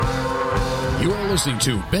You're listening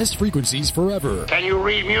to Best Frequencies Forever. Can you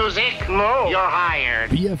read music? No. You're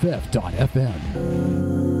hired. BFF.FM.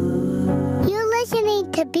 You're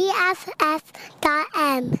listening to BFF.M.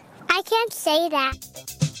 I can't say that.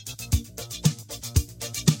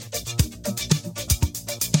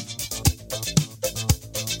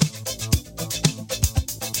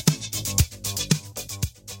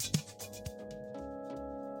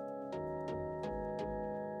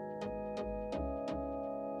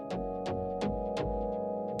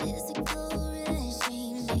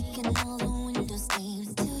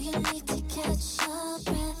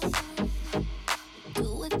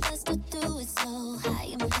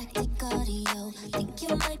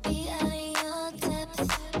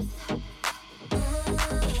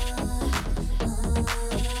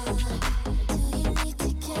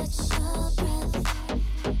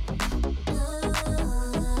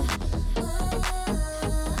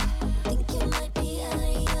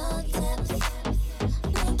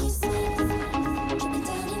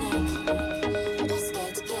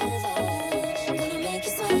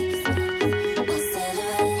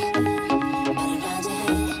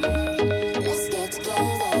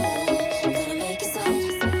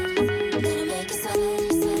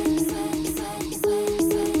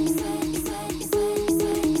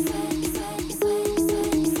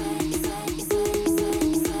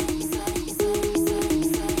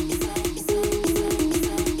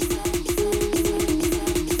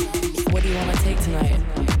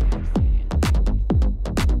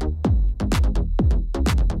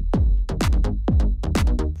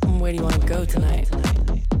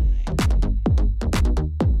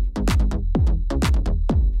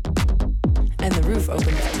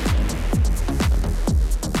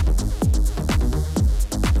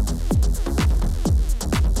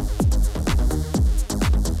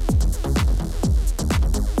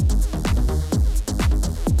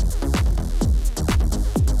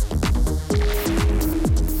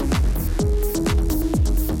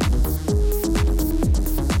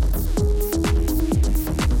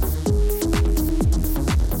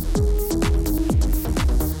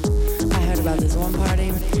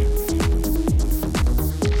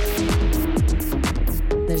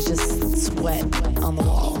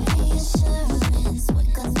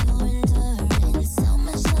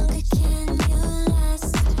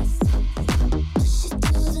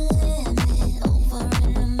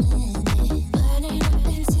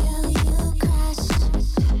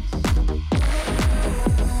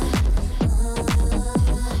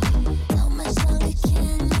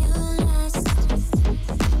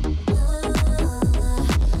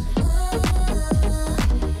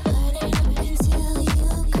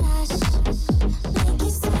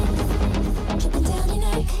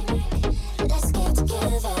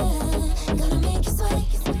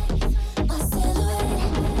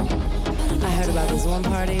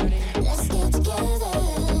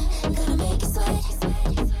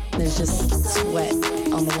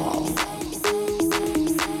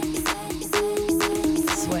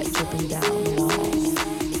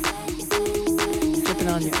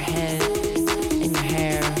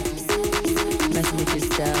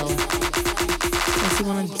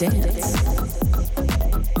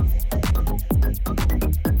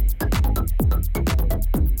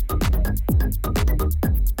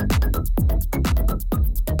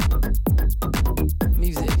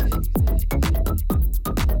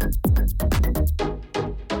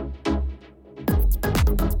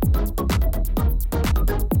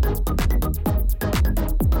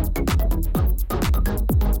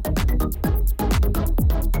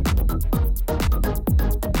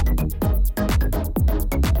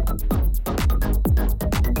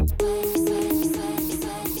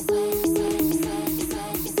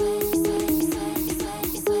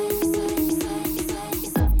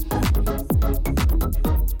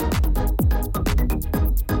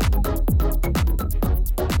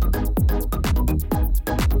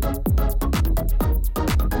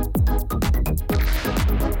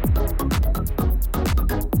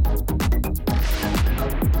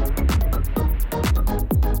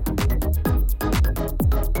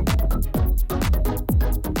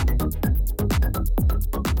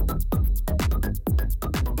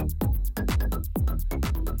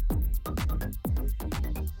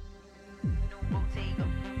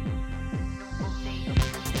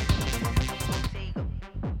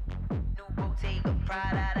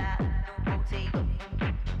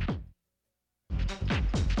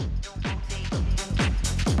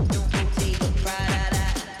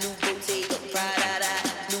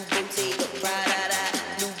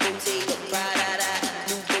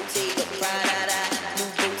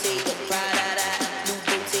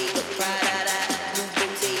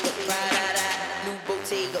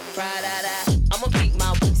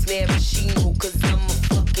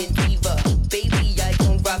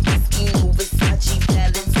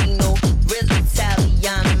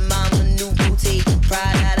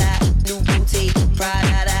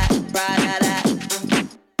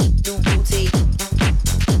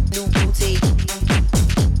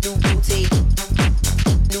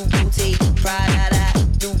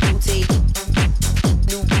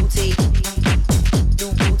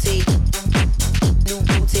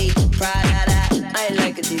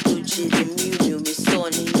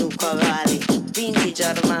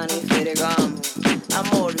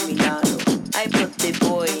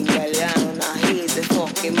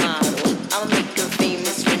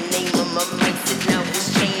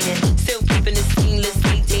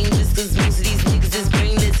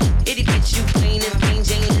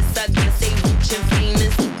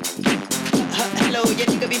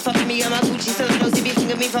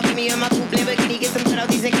 fuck me on my coupe Lamborghini. Get some blood out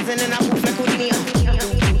these niggas and then I move like Houdini. New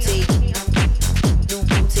booty, new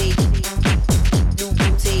booty, new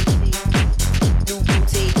booty, new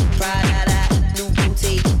booty, Prada, new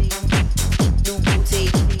booty, new booty,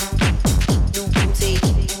 new booty,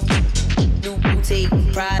 new booty,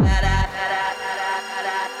 Prada.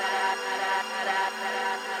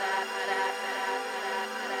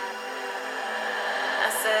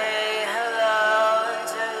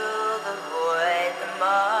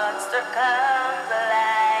 Comes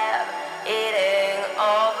alive, eating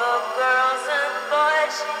all the girls and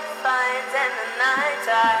boys she finds in the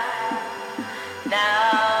nighttime.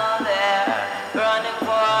 Now they're running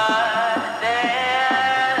for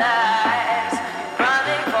their lives,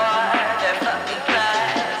 running for their fucking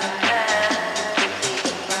lives.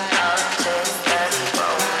 I'll taste that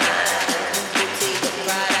moment.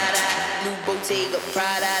 New Bottega,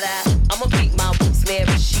 Prada. I'ma beat my boots,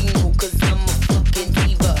 maraschino, cause I'm a fucking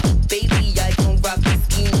diva. Baby, I don't rock the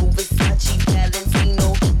schemo, Versace, Valentino,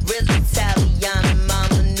 real Italian,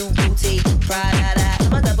 mama, new boutique, Prada.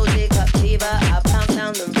 I'm a double J cup diva, I bounce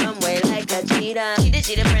down the runway like a cheetah.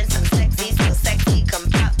 Cheetah, prince, I'm sexy, so sexy, come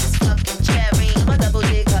pop this fucking cherry. I'm a double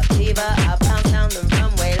J cup diva, I bounce down the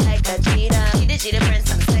runway like a cheetah. Cheetah, prince,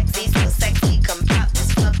 I'm sexy, so sexy, come pop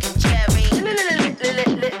this fucking cherry.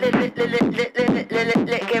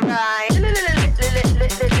 Lick it right. Lick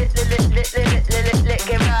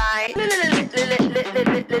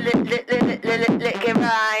it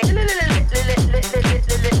right.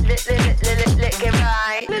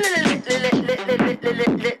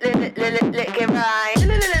 Lick it right.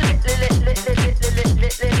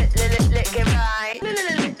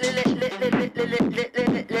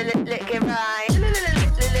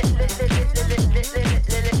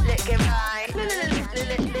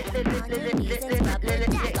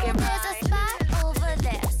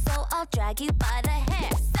 Drag you by the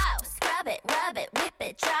hair, so scrub it, rub it, whip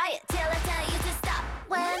it, try it till I tell you to stop.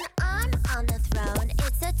 When I'm on the throne,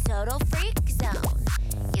 it's a total freak zone.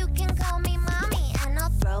 You can call me mommy and I'll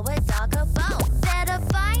throw a dog a bone. Better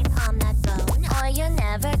bite on that bone or you're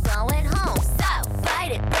never going home. So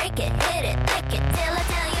bite it, break it, hit it, lick it till I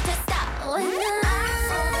tell you to stop. When I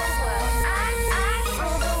rule the world, I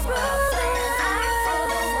rule the world. When I rule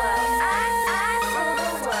the world, I rule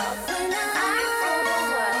the world. When I rule the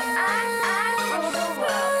world, I rule the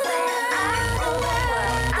world. When I rule the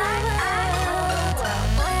world, I rule the world.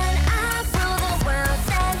 When I rule the world,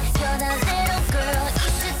 then you're the little girl. You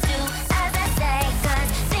should do as I say, 'cause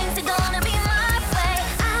things are gonna be my way.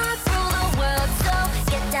 I rule the world, so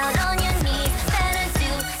get down on your knees. Better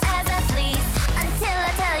do as I please until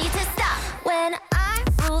I tell you to stop. When I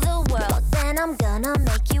rule the world, then I'm gonna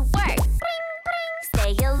make you work.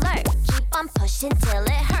 Stay alert, keep on pushing till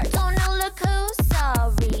it hurts. Oh no, look who's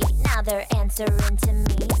sorry. Now they're answering to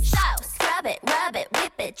me. So scrub it, rub it,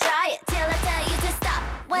 whip it, try it till I tell you to stop.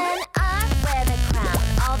 When I wear the crown,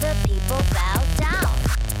 all the people bow down.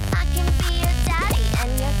 I can be your daddy and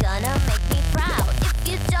you're gonna make me proud. If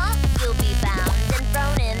you don't, you'll be bound and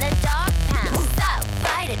thrown in the dog pound. So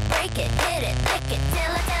bite it, break it, hit it, lick it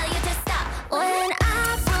till I tell you to stop. When I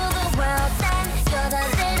rule the world, then you're the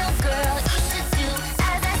little girl. You should do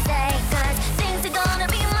as I say, 'cause things are gonna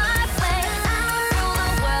be my way. I rule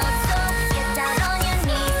the world, so get down on your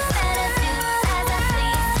knees. Better do as I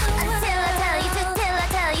please until I tell you to, till I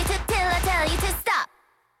tell you to, till I tell you to stop.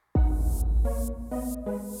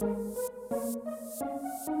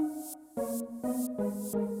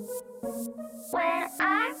 When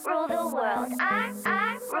I rule the world, I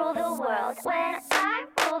rule the world. When I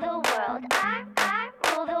rule the world, I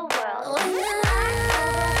rule the world. When I rule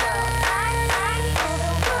the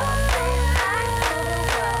world, I rule the world. When I rule the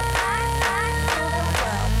world, I rule the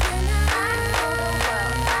world. When I rule the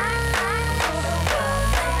world, I rule the world.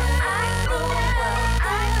 When I rule the world,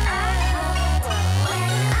 I rule the world.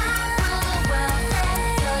 When I rule the world, then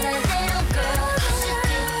you're the little girl. You should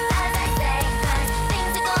do as I say, 'cause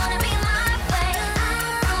things are gonna be my way. I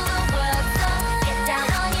rule the world, so get down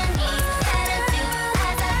on your knees. Better do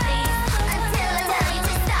as I please until I tell you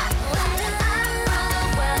to stop. When I rule the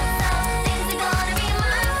world, so things are gonna be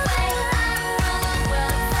my way. I rule the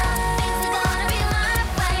world, so things are gonna be my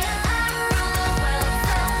way. I rule the world,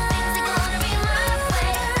 so things are gonna be my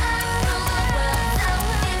way. I rule the world, so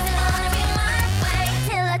things are gonna be my way.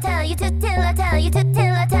 Till I tell you to, till I tell you to,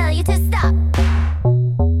 till I tell you to stop.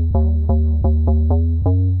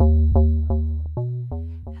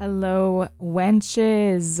 Hello,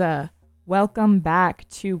 wenches. Welcome back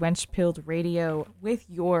to Wench Pilled Radio with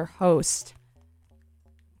your host,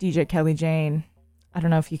 DJ Kelly Jane. I don't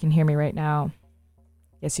know if you can hear me right now.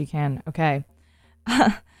 Yes, you can. Okay.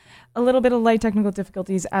 a little bit of light technical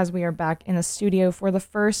difficulties as we are back in the studio for the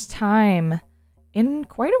first time in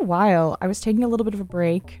quite a while. I was taking a little bit of a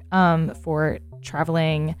break for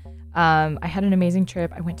traveling. I had an amazing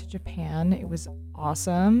trip. I went to Japan. It was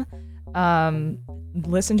awesome.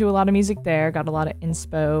 Listened to a lot of music there, got a lot of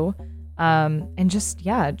inspo, and just,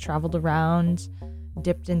 yeah, traveled around,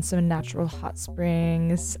 dipped in some natural hot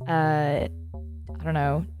springs. I don't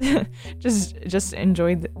know, just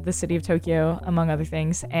enjoyed the city of Tokyo, among other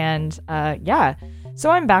things. And yeah,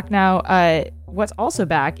 so I'm back now. What's also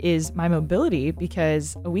back is my mobility,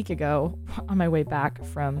 because a week ago, on my way back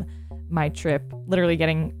from my trip, literally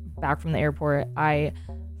getting back from the airport, I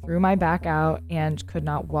threw my back out and could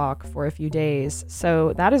not walk for a few days.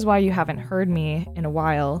 So that is why you haven't heard me in a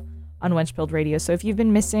while on Wenchpilled Radio. So if you've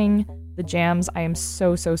been missing the jams, I am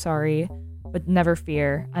so sorry, but never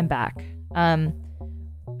fear, I'm back.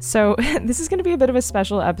 So this is going to be a bit of a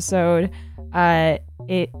special episode.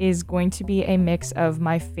 It is going to be a mix of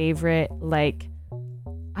my favorite, like,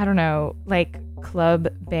 I don't know, like club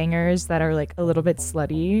bangers that are like a little bit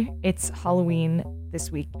slutty. It's Halloween this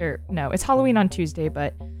week, or no, it's Halloween on Tuesday,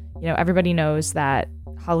 but you know, everybody knows that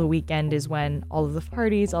Halloween weekend is when all of the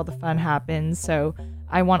parties, all the fun happens. So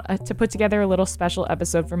I want to put together a little special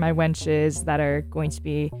episode for my wenches that are going to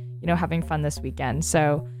be, you know, having fun this weekend.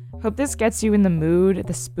 So hope this gets you in the mood,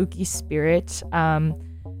 the spooky spirit.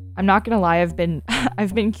 I'm not gonna lie, I've been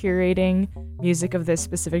curating music of this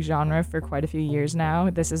specific genre for quite a few years now.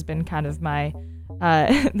 This has been kind of my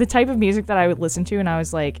the type of music that I would listen to, and I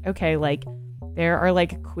was like, okay, like there are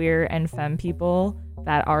like queer and femme people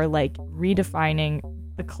that are like redefining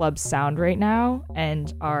the club sound right now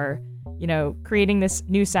and are, you know, creating this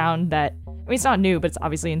new sound that, I mean, it's not new, but it's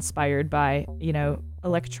obviously inspired by, you know,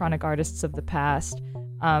 electronic artists of the past.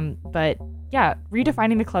 But yeah,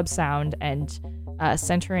 redefining the club sound and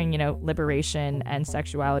centering, you know, liberation and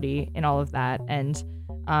sexuality in all of that. And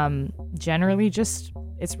generally just,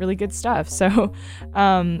 it's really good stuff. So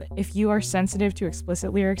if you are sensitive to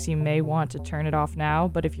explicit lyrics, you may want to turn it off now.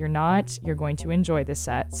 But if you're not, you're going to enjoy this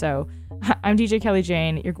set. So I'm DJ Kelly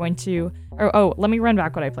Jane. You're going to, let me run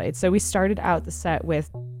back what I played. So we started out the set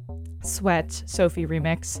with Sweat Sophie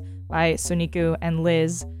remix by Soniku and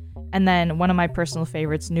Liz. And then one of my personal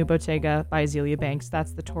favorites, New Bottega by Azealia Banks.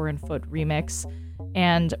 That's the Torn Foot remix.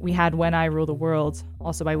 And we had When I Rule the World,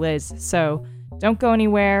 also by Liz. So don't go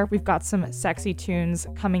anywhere. We've got some sexy tunes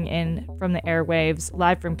coming in from the airwaves,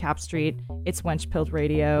 live from Cap Street. It's Wenchpilled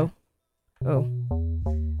Radio. Oh.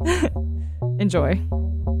 Enjoy.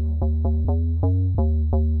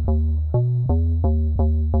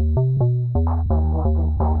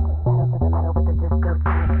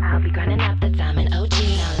 I'll be grinding up the diamond OG.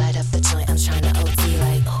 Now light up the joint, I'm trying to OT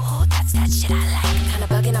like, oh, that's that shit I like. Kinda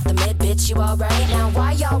bugging off the mid, bitch, you alright? Now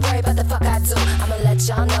why y'all worry about the fuck I do? I'ma let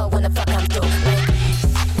y'all know when the fuck I'm through. Like,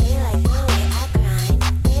 they like the way I grind,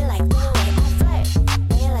 they like the way I flirt,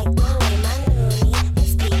 they like the way my noonie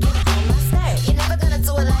is peeking on my skirt. You're never gonna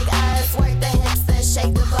do it like us. Work the hips, then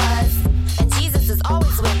shake the buzz. And Jesus is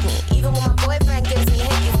always with me, even when my boyfriend gives me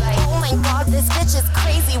hickeys like, oh my god, this bitch is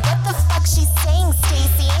crazy. What the fuck she's saying,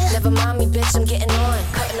 Stacy? Never mind me, bitch, I'm getting on.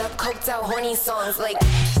 Cutting up coked out horny songs like,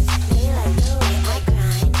 they like the way I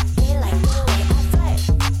grind, they like the way I flirt,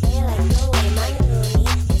 they like the way my noonie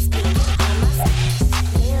is peeking on my skirt.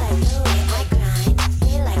 They like the way I grind,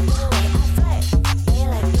 they like the way I flirt, they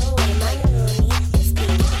like the way my noonie is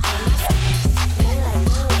peeking on my skirt. They like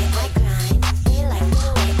the way I grind, they like the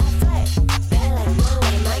way I flirt, they like the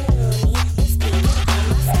way my noonie is peeking on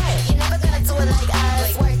my skirt. You're never gonna do it like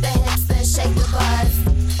us. Work the hips, then shake the buzz.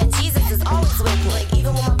 And Jesus is always with me, like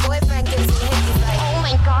even when my boyfriend gives me hickeys like, oh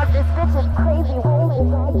my god, this bitch is crazy. Oh my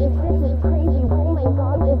god, this bitch is crazy. Oh my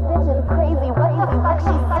god, this bitch is crazy. What the fuck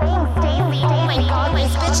she's saying, Stacy? Oh my god,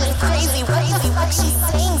 this bitch is crazy. What the fuck she's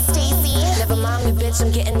saying, Stacy? Never mind me, bitch,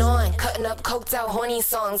 I'm getting on. Cutting up coked out horny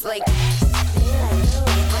songs like, they like the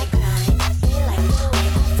way I grind, they like the way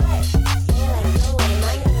I flirt, they like the way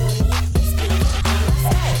my noonie is peeking on my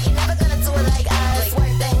skirt. You're never gonna do it like us.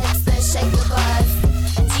 Work the hips, then shake the buzz.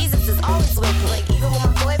 And Jesus is always with me, like even when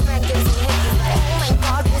my boyfriend gives me hickeys like, oh my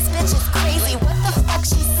god, this bitch is crazy. What the fuck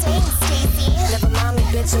she's saying, Stacy? Never mind me,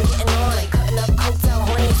 bitch, I'm getting on. Like cutting up coked out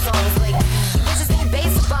horny songs like, bitches need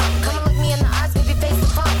bass to bump. Come and look me in the eyes, baby, face the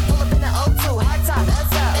funk. Pull up in the O2, hard top,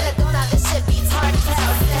 that's up. In the donut, this shit beats hard as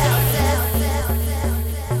hell.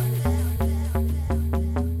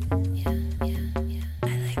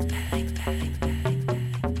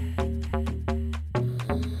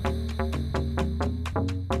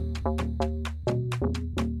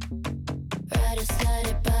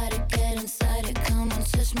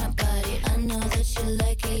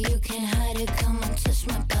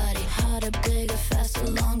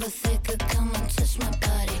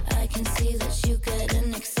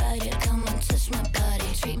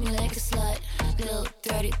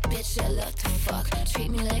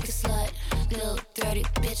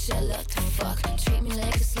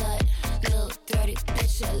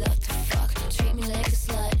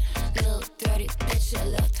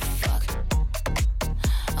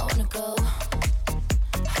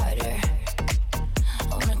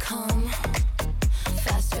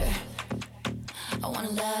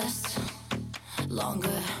 wanna last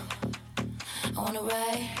longer. I wanna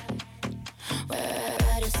ride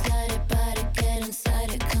it, slide it, body, get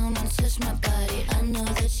inside it. Come on, touch my body. I know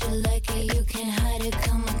that you like it, you can't hide it.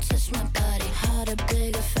 Come on, touch my body. Harder,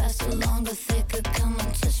 bigger, faster, longer, thicker. Come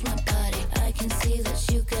on, touch my body. I can see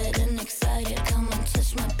that you getting excited. Come on,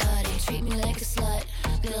 touch my body. Treat me like a slut,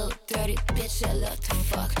 little dirty bitch. I love to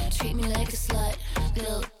fuck. Treat me like a slut,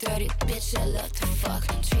 little dirty bitch. I love to fuck.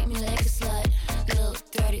 Treat me like a slut, little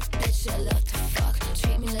dirty bitch. I love to fuck.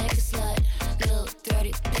 Treat me like a slut, little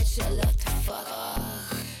dirty bitch. I love to fuck.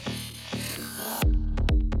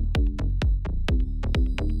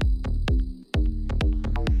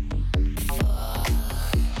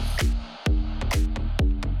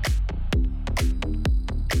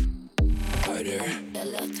 Harder. I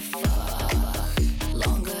love to fuck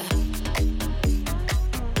longer.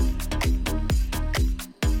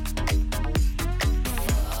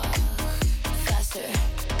 Faster.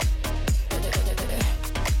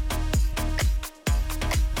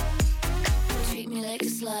 Treat me like a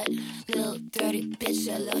slut, little dirty bitch.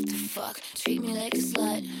 I love to fuck. Treat me like a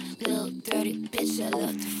slut, little dirty bitch. I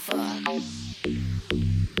love to fuck.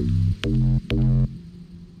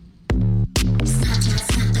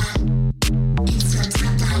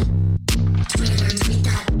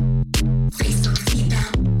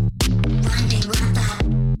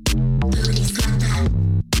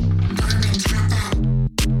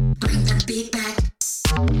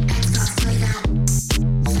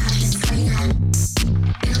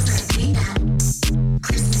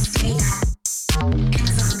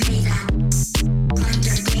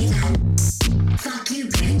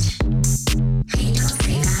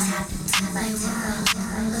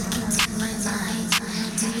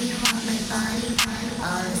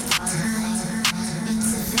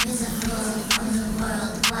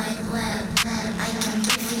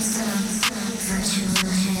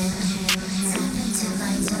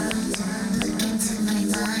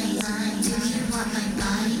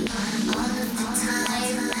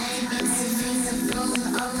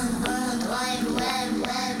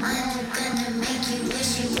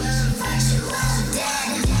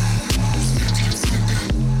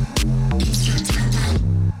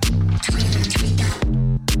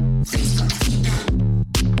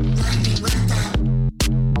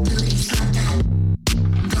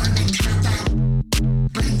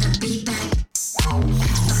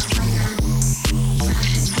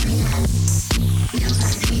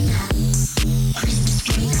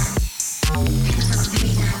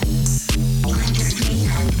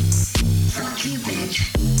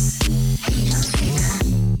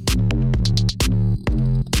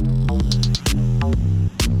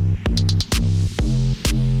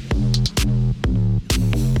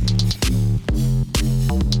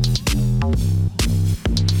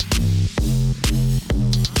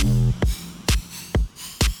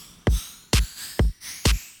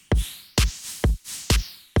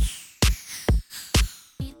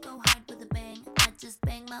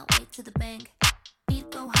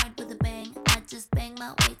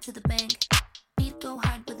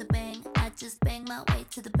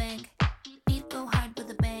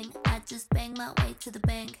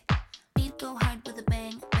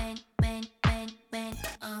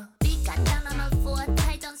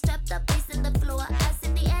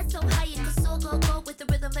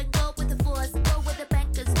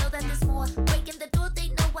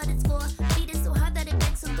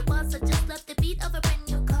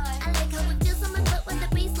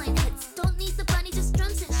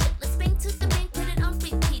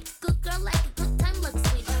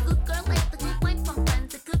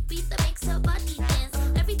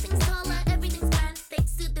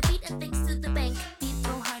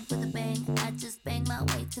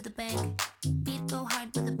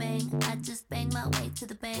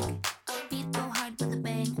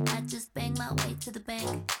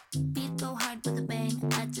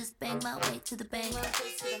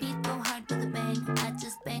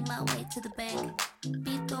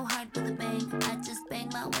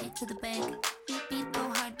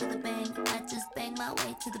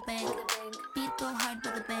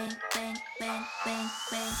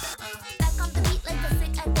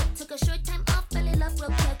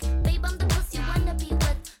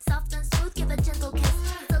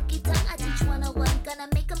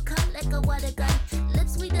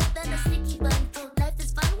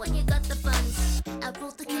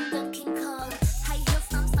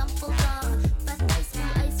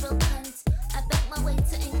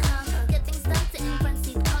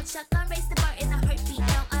 Shotgun, raise the bar in a heartbeat.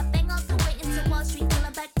 Now I bang all the way into Wall Street, till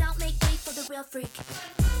I'm back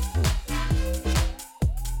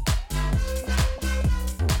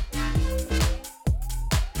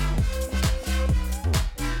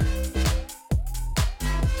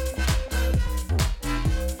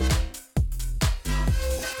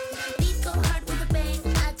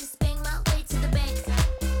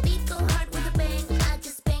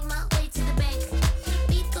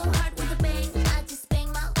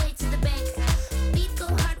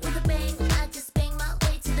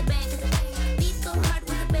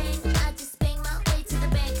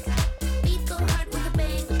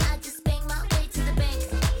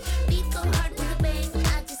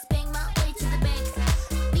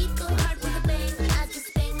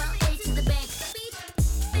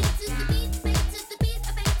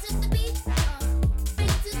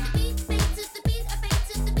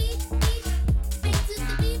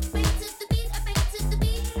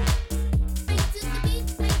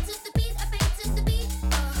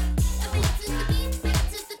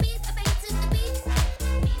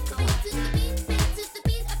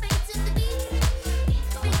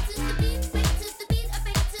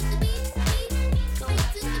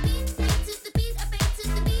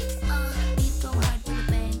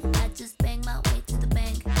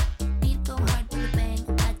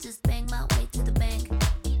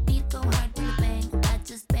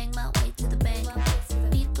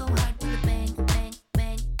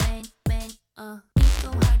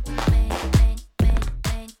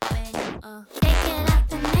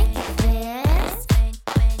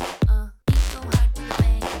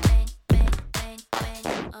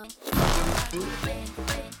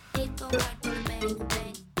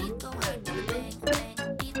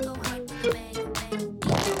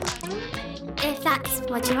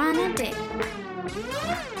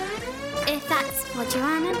what you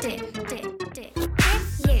wanna do.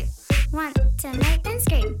 If you want to make them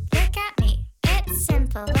scream, look at me. It's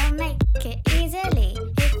simple, we'll make it easily.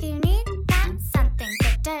 If you need that something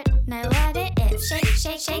but don't know what it is,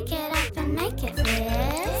 shake it up and make it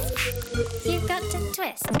this. You've got to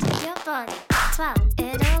twist your body, twirl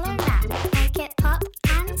it all around, make it pop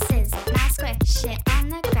and sizzle. Now squish it on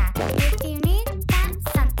the ground. If you need that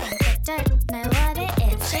something but don't know what it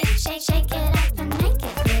is, shake it up and make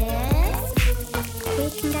it this. We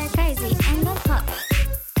can go crazy in the pop,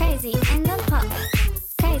 crazy in the pop,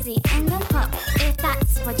 crazy in the pop. If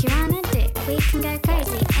that's what you wanna do, we can go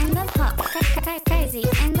crazy in the pop, crazy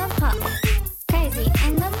in the pop, crazy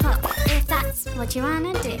in the pop. If that's what you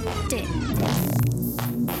wanna do.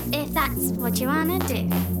 If that's what you wanna do.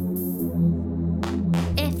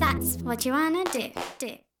 If that's what you wanna do.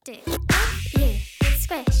 You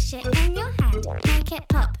squish it in your hand, make it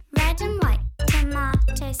pop, red and white,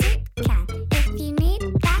 tomato soup can. If you need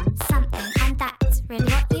that something, and that's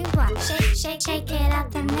really what you want, shake it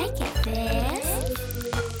up and make it this.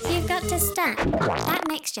 You've got to stir that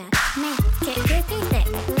mixture, make it goopy thick,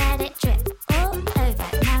 let it drip all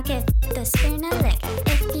over. Now give the spoon a lick.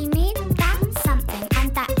 If you need that something,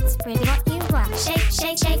 and that's really what you want,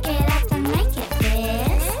 shake it up and make it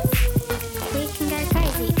this. We can go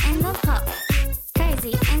crazy in the pop,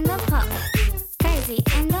 crazy in the pop, crazy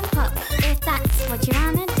in the pop. If that's what you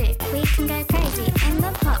wanna do, we can go crazy in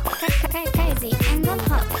the pop, crazy in the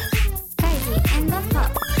pop, crazy in the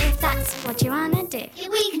pop. If that's what you wanna do,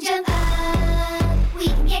 We can jump up, we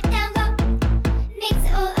can get down low, mix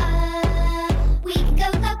it all up, we can go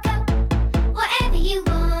loco, whatever you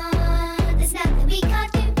want, there's nothing we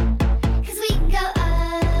can't do, 'cause we can go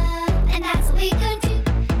up, and that's what we're gonna do.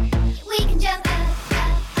 We can jump up,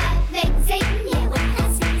 make it Satan, yeah, we're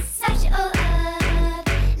dancing, smash it all up,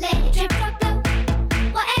 let it drip, drop low,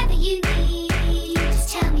 whatever you need, just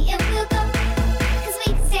tell me and we'll go, 'cause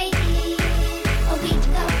we can stay here, or we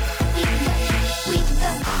can go, we can go, we can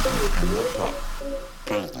go.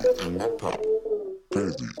 Crazy in the pop,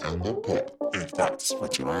 crazy in the pop. If that's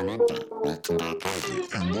what you wanna do, we can go crazy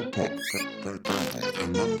in the pop, crazy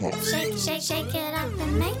in the pop. shake it up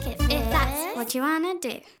and make it. If that's what you wanna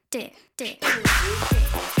do.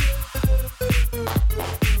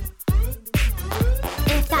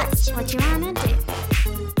 If that's what you wanna do.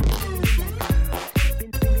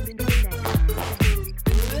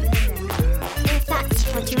 If that's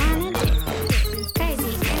what you wanna do.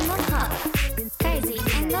 Crazy in the pop, crazy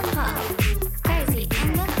in the pop, crazy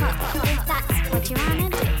in the pop. If that's what you wanna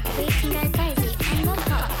do, we can go crazy in the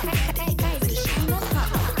pop, crazy in the pop,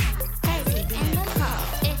 crazy in the pop.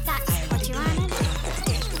 If that's what you wanna do.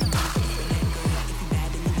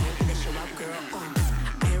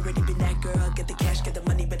 I already been that girl, get the cash, get the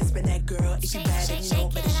money, better spend that girl. If you bad and you know,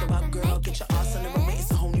 better show up, girl. Get your ass on the runway,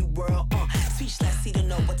 it's a whole new world. Speechless, see, don't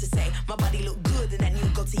know what to say. My body look good in that new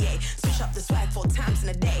Gaultier. Switch up the swag 4 times in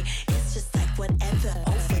a day. It's just like whatever.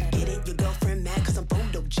 Oh, forget it, your girlfriend mad 'cause I'm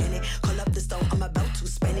photogenic. Call up the stove, I'm about to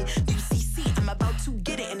spend it. UCC, I'm about to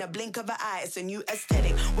get it in a blink of an eye. It's a new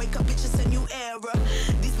aesthetic. Wake up, bitch, it's a new era.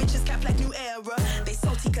 These bitches cap like new era. They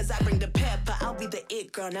salty 'cause I bring the pepper. I'll be the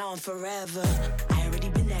it girl now and forever. I already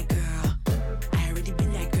been that girl. I already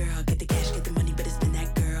been that girl. Get the cash, get the money, better spend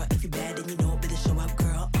that girl. If you bad, then you know, better show up,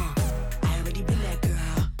 girl. I already been that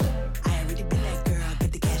girl. I already been that girl.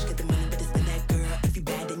 Get the cash, get the money, better spend that girl. If you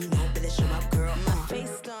bad, then you know, better show up, girl. My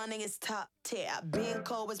face stunning is top tier. Being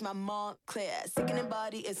cold was my Montclair. Sickening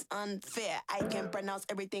body is unfair. I can pronounce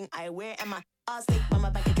everything I wear, and my ass thick, but my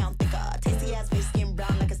bank account thicker. Tasty ass bitch, skin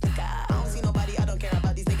brown like a sticker. I don't see nobody, I don't care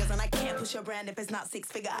about these niggas, and I can't push your brand if it's not 6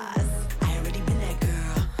 figures. I already been that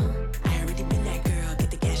girl. I already been that girl. Get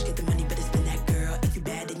the cash, get the money, better spend that girl. If you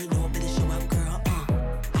bad, then you know, better show up, girl.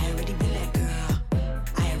 I already been that girl.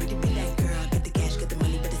 I already been that girl. Get the cash, get the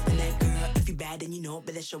money, better spend that girl. If you bad, then you know,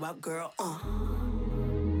 better show up, girl. I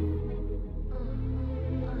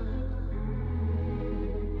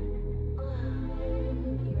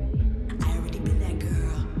already been that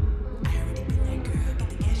girl. I already been that girl. Get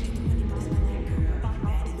the cash, get the money, better spend that girl. If you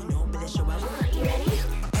bad, then you know, better show up. You ready?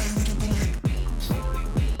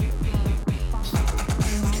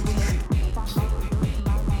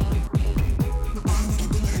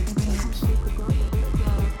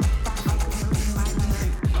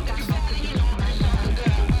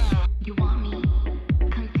 You want me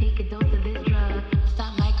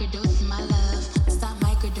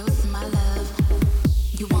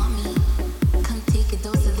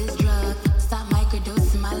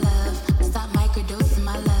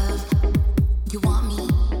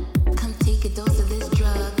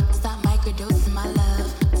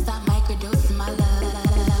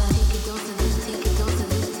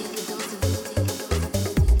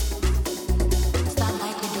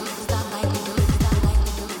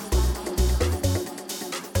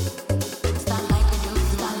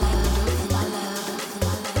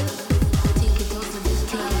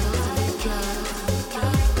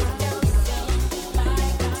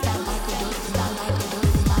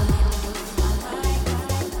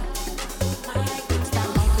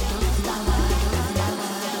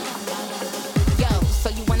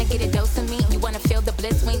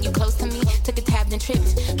bliss when you close to me. Took a tab, then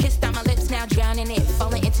tripped. Kissed on my lips, now drowning it.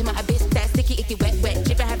 Falling into my abyss, that sticky, icky, wet, wet.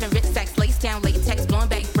 Jibbing, having rich sex, lace down, latex, blowing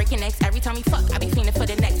back, breaking necks. Every time we fuck, I be fiending for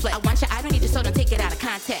the next flex. I want you, I don't need you, so don't take it out of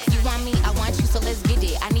context. You want me, I want you, so let's get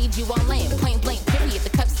it. I need you on land, point blank, period. The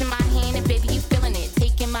cups in my hand, and baby, you feeling it.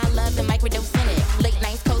 Taking my love and microdosing it. Late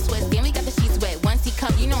nights, cold sweats, then we got the sheets wet. Once he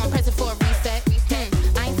come, you know I'm present for a reset.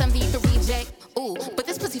 I ain't something you can reject. Ooh, but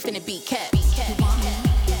this pussy finna be kept.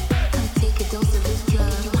 Come take a dose of this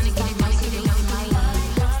drug. You wanna get it, wanna get it, my love.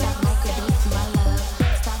 Stop microdose my love.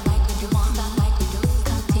 Stop microdose, stop microdose.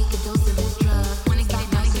 Come take a dose of this drug. Wanna get it,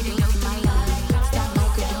 my love. Stop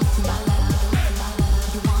microdose my love.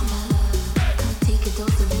 You want me? Come take a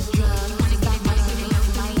dose of this drug. You wanna get it,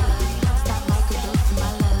 my love. Stop microdose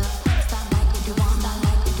my love. Stop microdose, you want my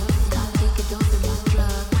microdose. Come take a dose of this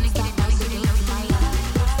drug. Wanna get it, my love.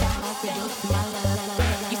 Stop microdose my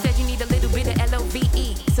love. You said you need a little bit of LOVE,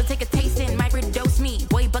 so take a taste and microdose me.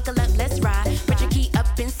 Boy, buckle up, let's ride. Put your key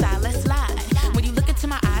up inside, let's slide. When you look into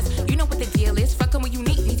my eyes, you know what the deal is. Fucking when you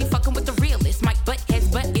need me, you fucking with the realest. Mic butt heads,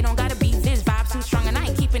 but it don't gotta be this. Vibe too strong and I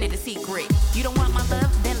ain't keeping it a secret. You don't want my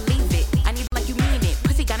love, then leave it. I need it like you mean it.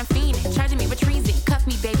 Pussy got him fiending, charging me with treason. Cuff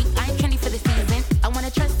me, baby, I ain't trendy for the season. I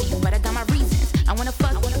wanna trust you, but I got my reasons. I wanna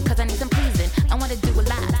fuck you, cause I need some pleasing. I wanna do a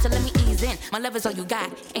lot, so let me ease in. My love is all you got,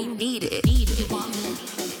 ain't need it. You want me?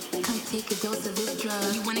 Come take a dose of this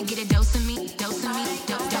drug. You wanna get a dose of me, dose of me,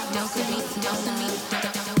 dose of me, dose of me.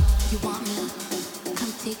 You want me?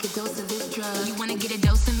 Come take a dose of this drug. You wanna get a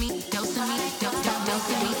dose of me, dose of me, dose of me,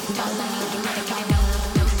 dose of me. You wanna get a dose.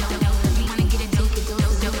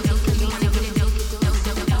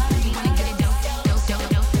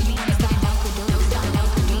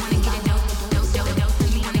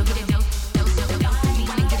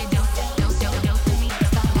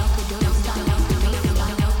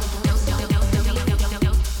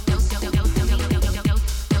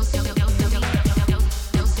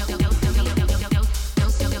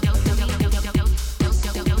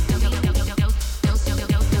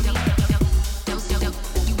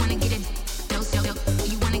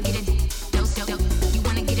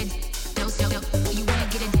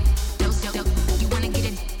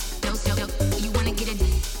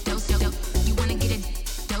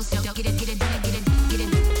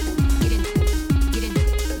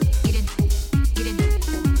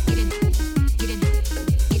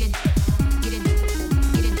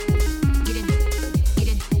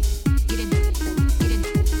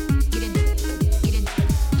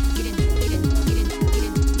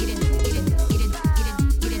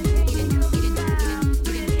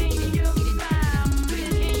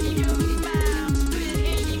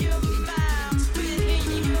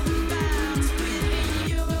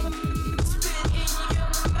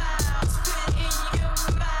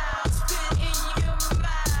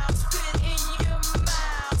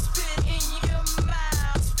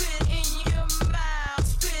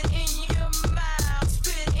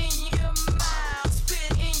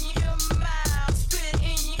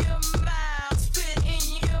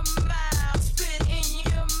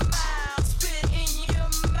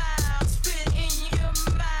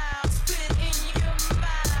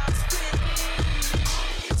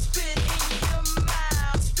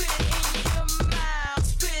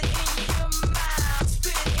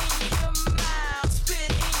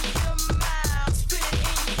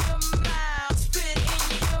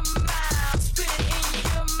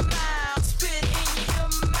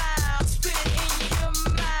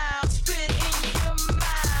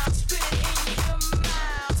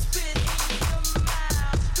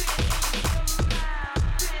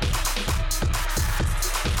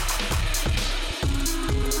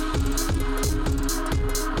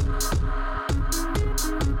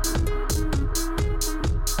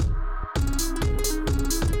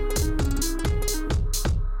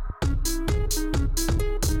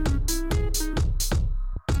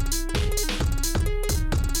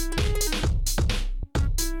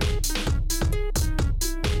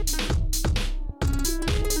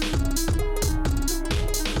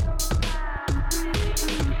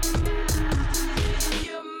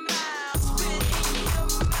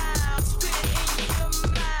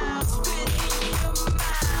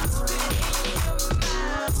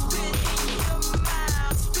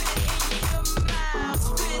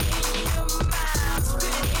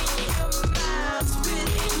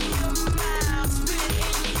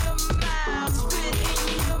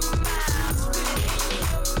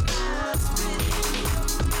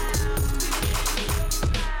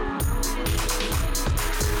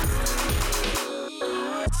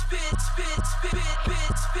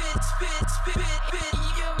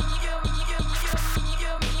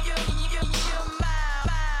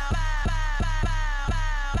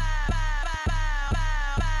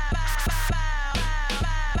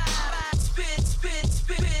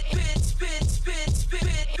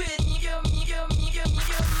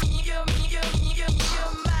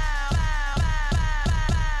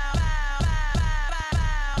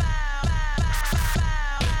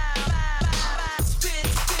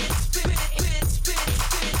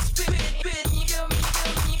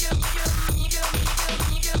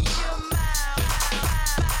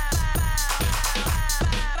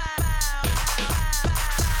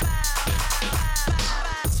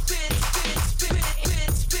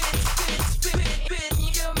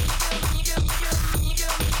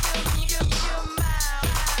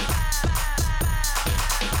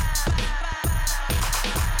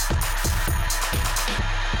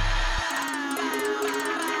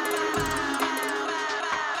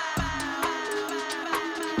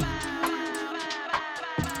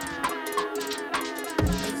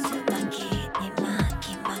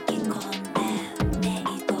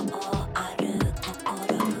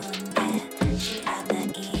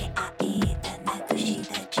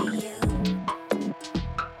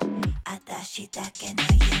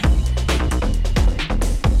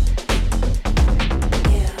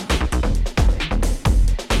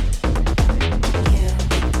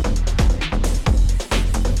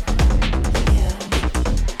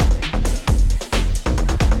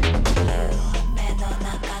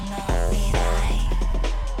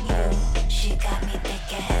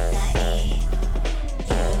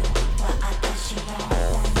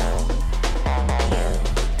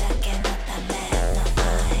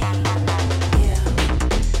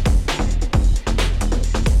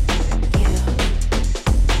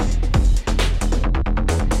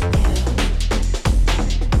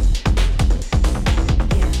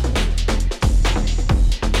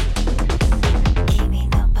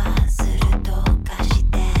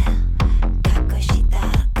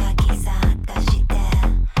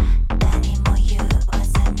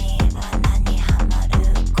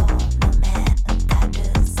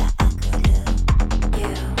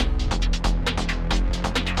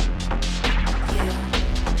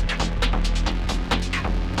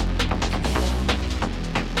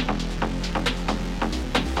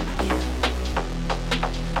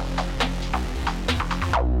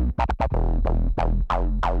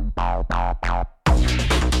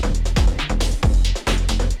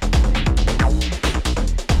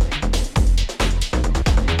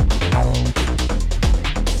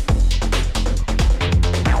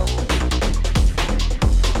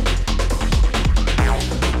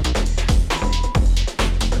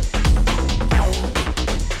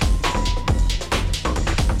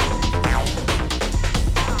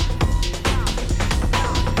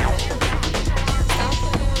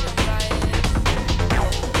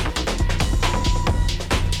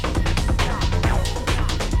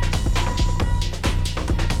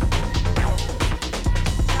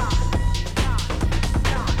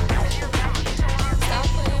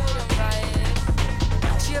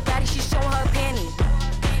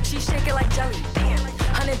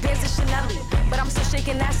 bands of Chanel, but I'm still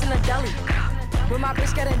shaking ass in the deli. With my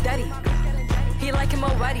bitch getting dirty. He like him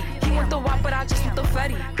already. He want the wop, but I just want the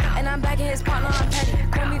fetty. And I'm bagging his partner, I'm petty.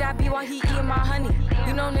 Call me that B while he eating my honey.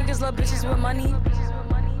 You know niggas love bitches with money.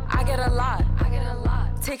 I get a lot.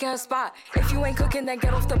 Taking her spot. If you ain't cooking, then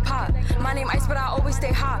get off the pot. My name Ice, but I always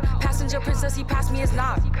stay hot. Passenger princess, he passed me his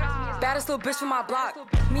knock. Baddest little bitch from my block.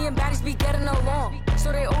 Me and baddies be getting along,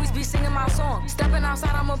 so they always be singing my song. Stepping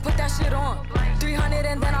outside, I'ma put that shit on. 300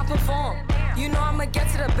 and then I perform. You know I'ma get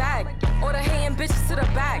to the bag. Or the hating bitches to the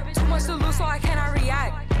back. Too much to lose, so I cannot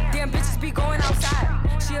react. Damn bitches be going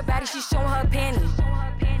outside. She a baddie, she showing her panty.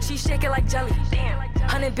 She shake it like jelly.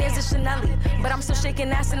 100 bands of Chanel, but I'm still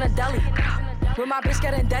shaking ass in the deli. With my bitch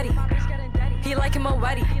getting dirty. He like him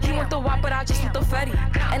already. He want the wop, but I just want the fetty.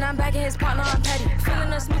 And I'm bagging his partner, I'm petty.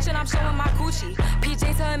 Feeling a smooch and I'm showing my coochie.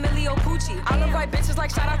 PJ to Emilio Pucci. I love white bitches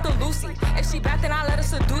like shout out to Lucy. If she bad, then I let her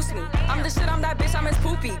seduce me. I'm the shit, I'm that bitch, I'm his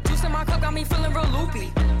poopy. Juice in my cup got me feeling real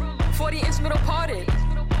loopy. 40-inch middle parted.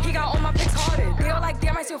 He got all my pics hearted. They all like,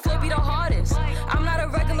 damn, I see your flow be the hardest. I'm not a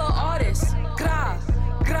regular artist. Gra,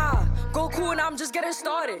 go cool and I'm just getting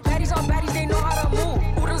started. Baddies on baddies, they know how to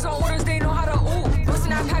move. Orders on orders, they know how to ooh.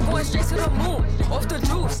 Bustin' that pack going straight to the moon. Off the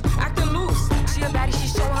juice, acting loose. She a baddie, she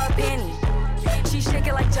showing her panty. She shake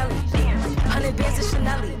it like jelly. 100 bands of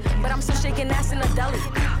Chanel, but I'm still shaking ass in the deli.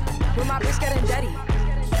 With my bitch getting dirty.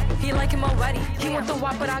 He like him already. He want the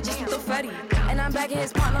wop, but I just want the fetty. And I'm bagging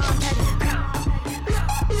his partner, I'm petty.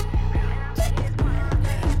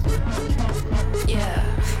 Yeah.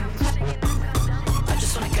 I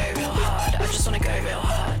just wanna go real hard. I just wanna go real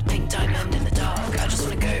hard. Pink diamond in the dark. I just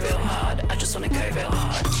wanna go real hard. I just wanna go real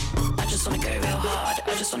hard. I just wanna go real hard.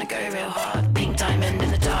 I just wanna go real hard. Pink diamond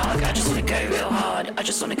in the dark. I just wanna go real hard. I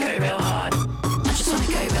just wanna go real hard. I just wanna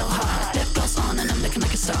go real hard. Lip gloss on and I'm looking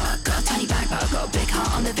like a star. Got a tiny bag but I've got a big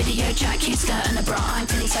heart on the video. Jack, cute skirt and a bra. I'm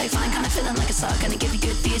feeling so fine, kinda feeling like a star. Gonna give you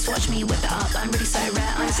good views, watch me whip it up. I'm really so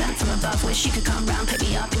rare, I'm sent from above. Wish you could come round, pick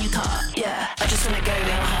me up in your car. Yeah, I just wanna go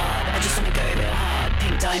real hard. I just wanna go real hard.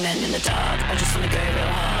 Pink diamond in the dark. I just wanna go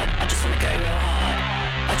real hard. I just wanna go real hard.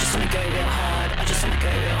 I just wanna go real hard. I just wanna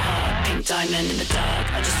go real hard. Pink diamond in the dark.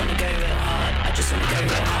 I just wanna go real hard. I just wanna go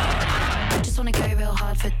real hard. I just wanna go real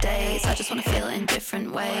hard for days. I just wanna feel it in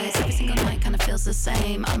different ways. Every single night kinda feels the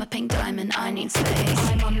same. I'm a pink diamond, I need space.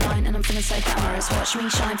 I'm online and I'm feeling so glamorous. Watch me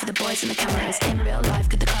shine for the boys and the cameras. In real life,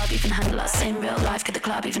 could the club even handle us? In real life, could the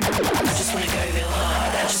club even handle us? I just wanna go real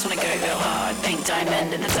hard. I just wanna go real hard. Pink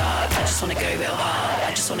diamond in the dark. I just wanna go real hard.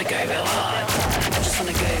 I just wanna go real hard. I just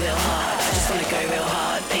wanna go real hard. I just wanna go real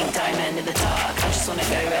hard. Pink diamond in the dark. I just wanna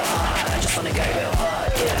go real hard. I just wanna go real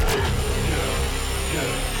hard.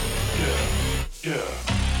 Yeah.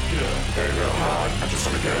 Go real hard. I just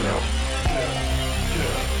wanna go real.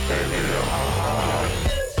 Go real hard.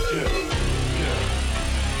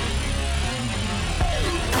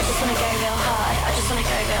 I just wanna go real hard. I just wanna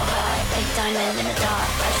go real hard. Pink diamond in the dark.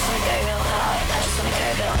 I just wanna go real hard. I just wanna go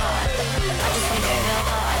real hard. I just wanna go real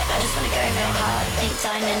hard. I just wanna go real hard. Pink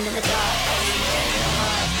diamond in the dark. I just wanna go real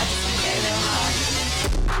hard. I just wanna go real hard.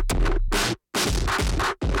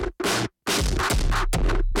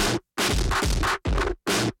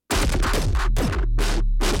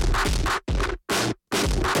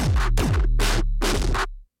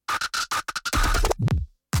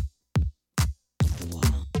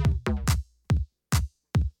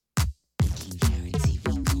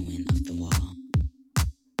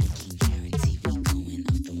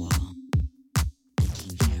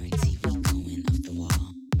 Going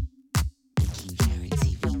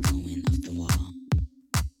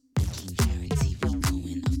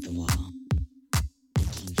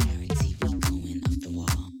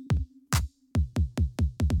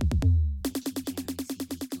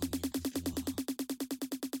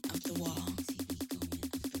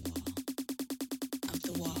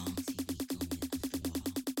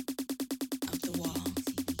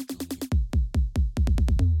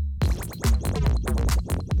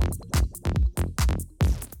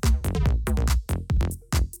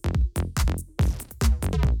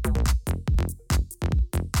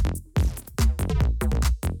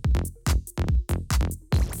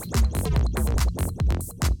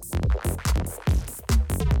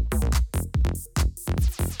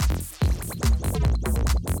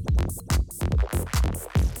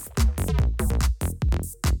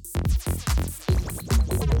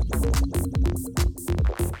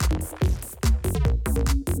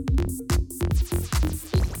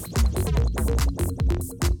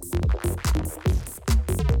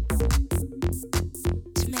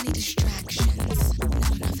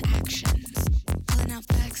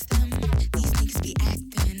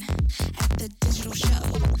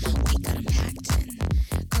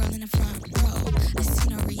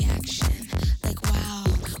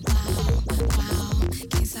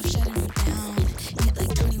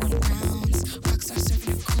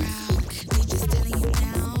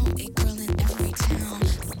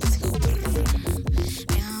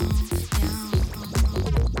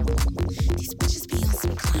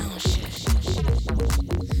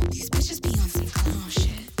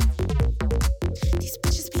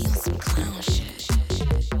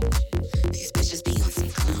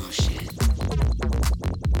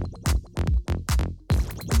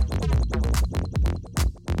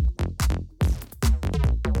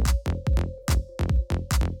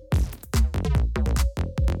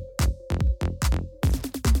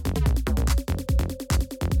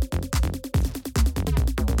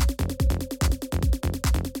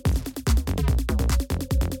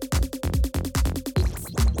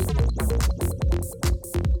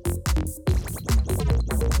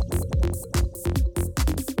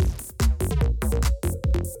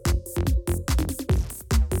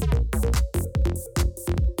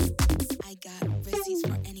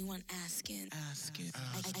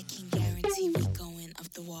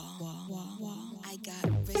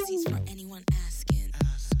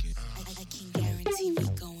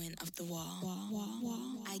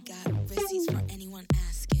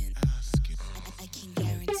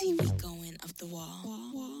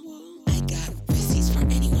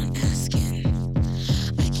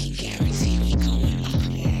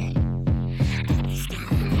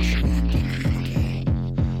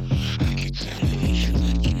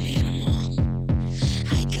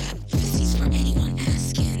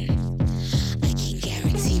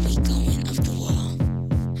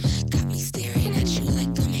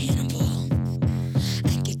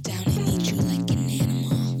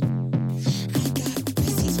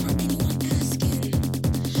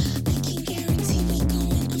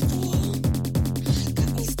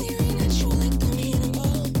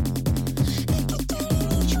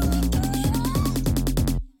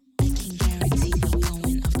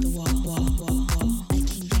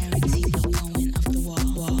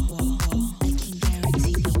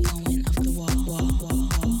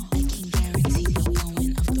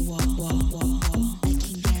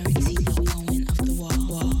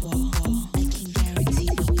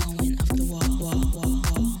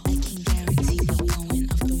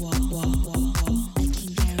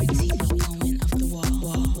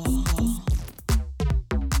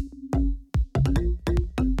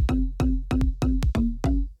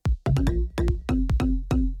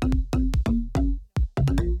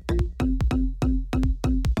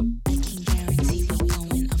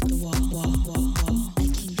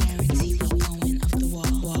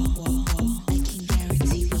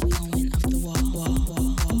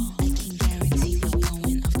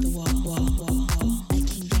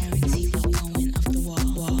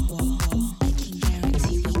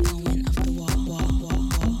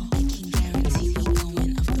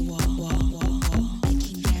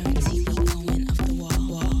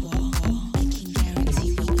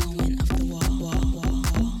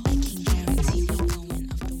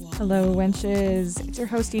Hello, wenches. It's your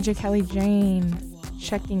host, DJ Kelly Jane,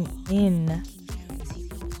 checking in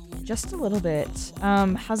just a little bit.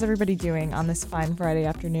 How's everybody doing on this fine Friday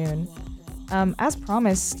afternoon? As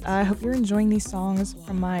promised, I hope you're enjoying these songs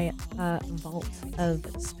from my vault of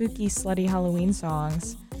spooky, slutty Halloween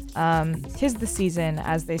songs. 'Tis the season,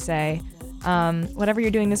 as they say. Whatever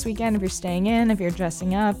you're doing this weekend, if you're staying in, if you're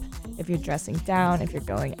dressing up, if you're dressing down, if you're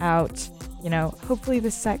going out, hopefully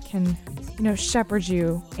this set can, shepherd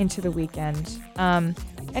you into the weekend.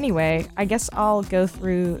 Anyway, I guess I'll go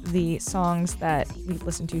through the songs that we've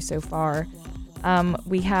listened to so far.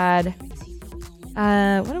 We had,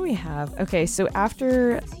 what do we have? Okay, so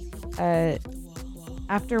after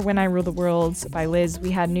When I Rule the World by Liz, we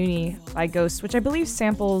had Noonie by Ghost, which I believe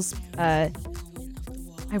samples, I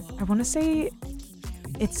want to say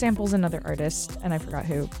it samples another artist, and I forgot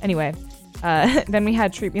who. Anyway, then we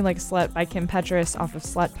had Treat Me Like a Slut by Kim Petras off of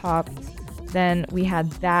Slut Pop. Then we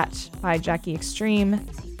had That by Jackie Extreme,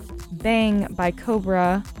 Bang by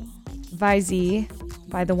Cobra, Vizy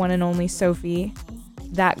by the one and only Sophie,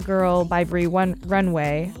 That Girl by Brie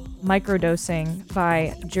Runway, Microdosing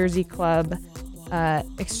by Jersey Club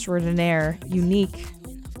Extraordinaire Unique.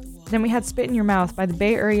 Then we had Spit in Your Mouth by the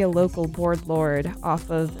Bay Area local Bored Lord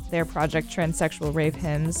off of their project Transsexual Rave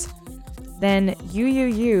Hymns. Then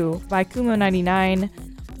You by Kumo99,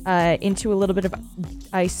 into a little bit of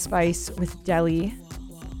Ice Spice with Deli.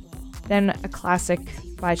 Then a classic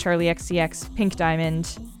by Charlie XCX, Pink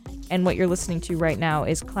Diamond. And what you're listening to right now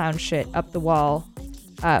is Clown Shit Up the Wall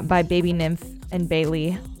by Baby Nymph and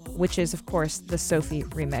Bailey, which is, of course, the Sophie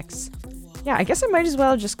remix. Yeah, I guess I might as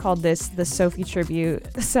well just called this the Sophie tribute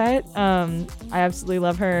set. I absolutely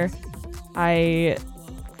love her. I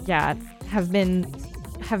have been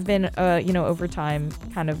over time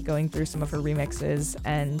kind of going through some of her remixes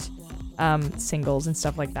and singles and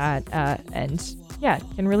stuff like that. And yeah,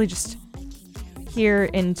 can really just hear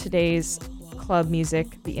in today's club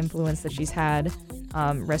music the influence that she's had.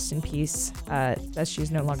 Rest in peace, as she's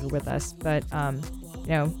no longer with us. But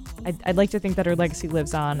I'd like to think that her legacy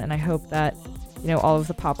lives on, and I hope that all of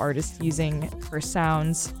the pop artists using her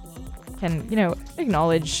sounds can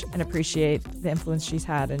acknowledge and appreciate the influence she's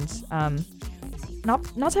had, and not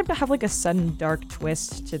to have to have like a sudden dark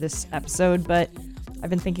twist to this episode, but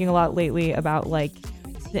I've been thinking a lot lately about like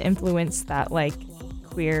the influence that like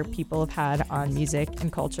queer people have had on music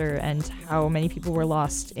and culture, and how many people were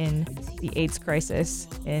lost in the AIDS crisis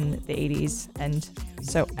in the 80s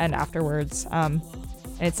and afterwards. And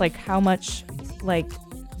it's like how much like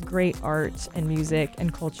great art and music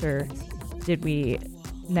and culture did we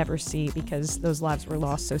never see because those lives were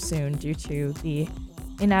lost so soon due to the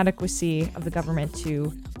inadequacy of the government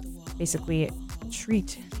to basically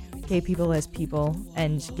treat gay people as people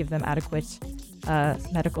and give them adequate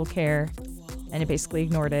medical care, and it basically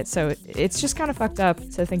ignored it. So it's just kind of fucked up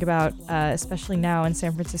to think about, especially now in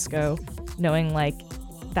San Francisco, knowing like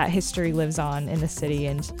that history lives on in the city.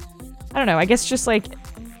 And I don't know, I guess just like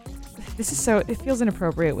it feels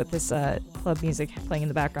inappropriate with this club music playing in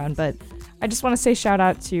the background, but I just want to say shout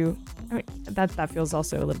out to, that feels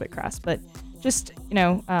also a little bit crass, but just,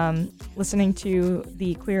 listening to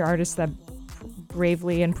the queer artists that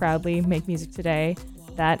bravely and proudly make music today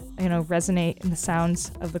that, resonate in the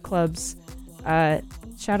sounds of the clubs.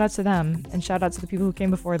 Shout out to them, and shout out to the people who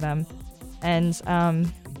came before them. And, I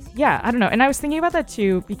don't know. And I was thinking about that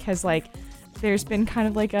too, because like there's been kind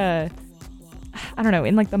of like in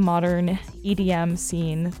like the modern EDM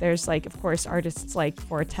scene, there's like, of course, artists like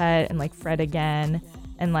Fortet and like Fred Again,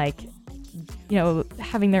 and like,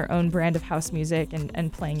 having their own brand of house music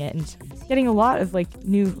and playing it and getting a lot of like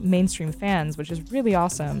new mainstream fans, which is really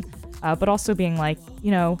awesome. But also being like,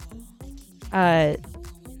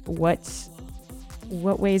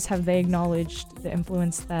 what ways have they acknowledged the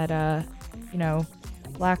influence that,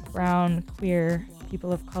 Black, brown, queer,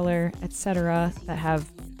 people of color, etc., that have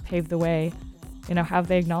paved the way, have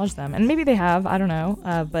they acknowledged them? And maybe they have, I don't know,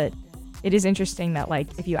 but it is interesting that,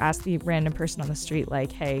 like, if you ask the random person on the street,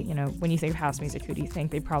 like, hey, when you think of house music, who do you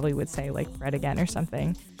think? They probably would say, like, Fred Again or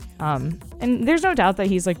something. And there's no doubt that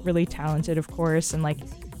he's, like, really talented, of course, and, like,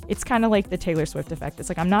 it's kind of like the Taylor Swift effect. It's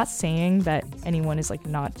like, I'm not saying that anyone is, like,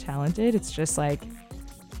 not talented. It's just, like,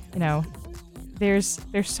 there's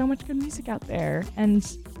so much good music out there, and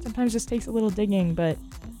sometimes it just takes a little digging, but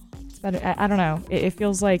it's better. I don't know. It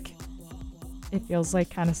feels like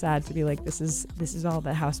kind of sad to be like, this is all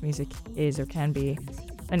that house music is or can be.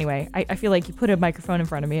 Anyway, I feel like you put a microphone in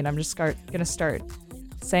front of me and I'm just gonna start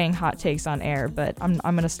saying hot takes on air, but I'm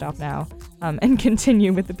gonna stop now and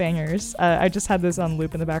continue with the bangers. I just had this on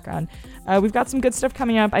loop in the background. We've got some good stuff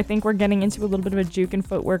coming up. I think we're getting into a little bit of a juke and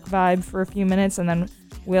footwork vibe for a few minutes, and then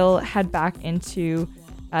we'll head back into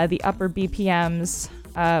the upper BPMs.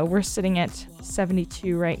 We're sitting at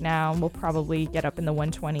 72 right now, and we'll probably get up in the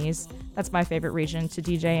 120s. That's my favorite region to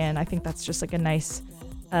DJ in. I think that's just like a nice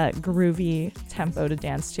groovy tempo to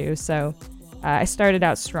dance to. So I started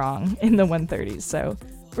out strong in the 130s. So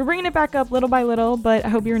we're bringing it back up little by little, but I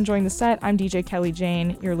hope you're enjoying the set. I'm DJ Kelly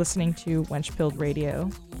Jane. You're listening to Wench Pilled Radio.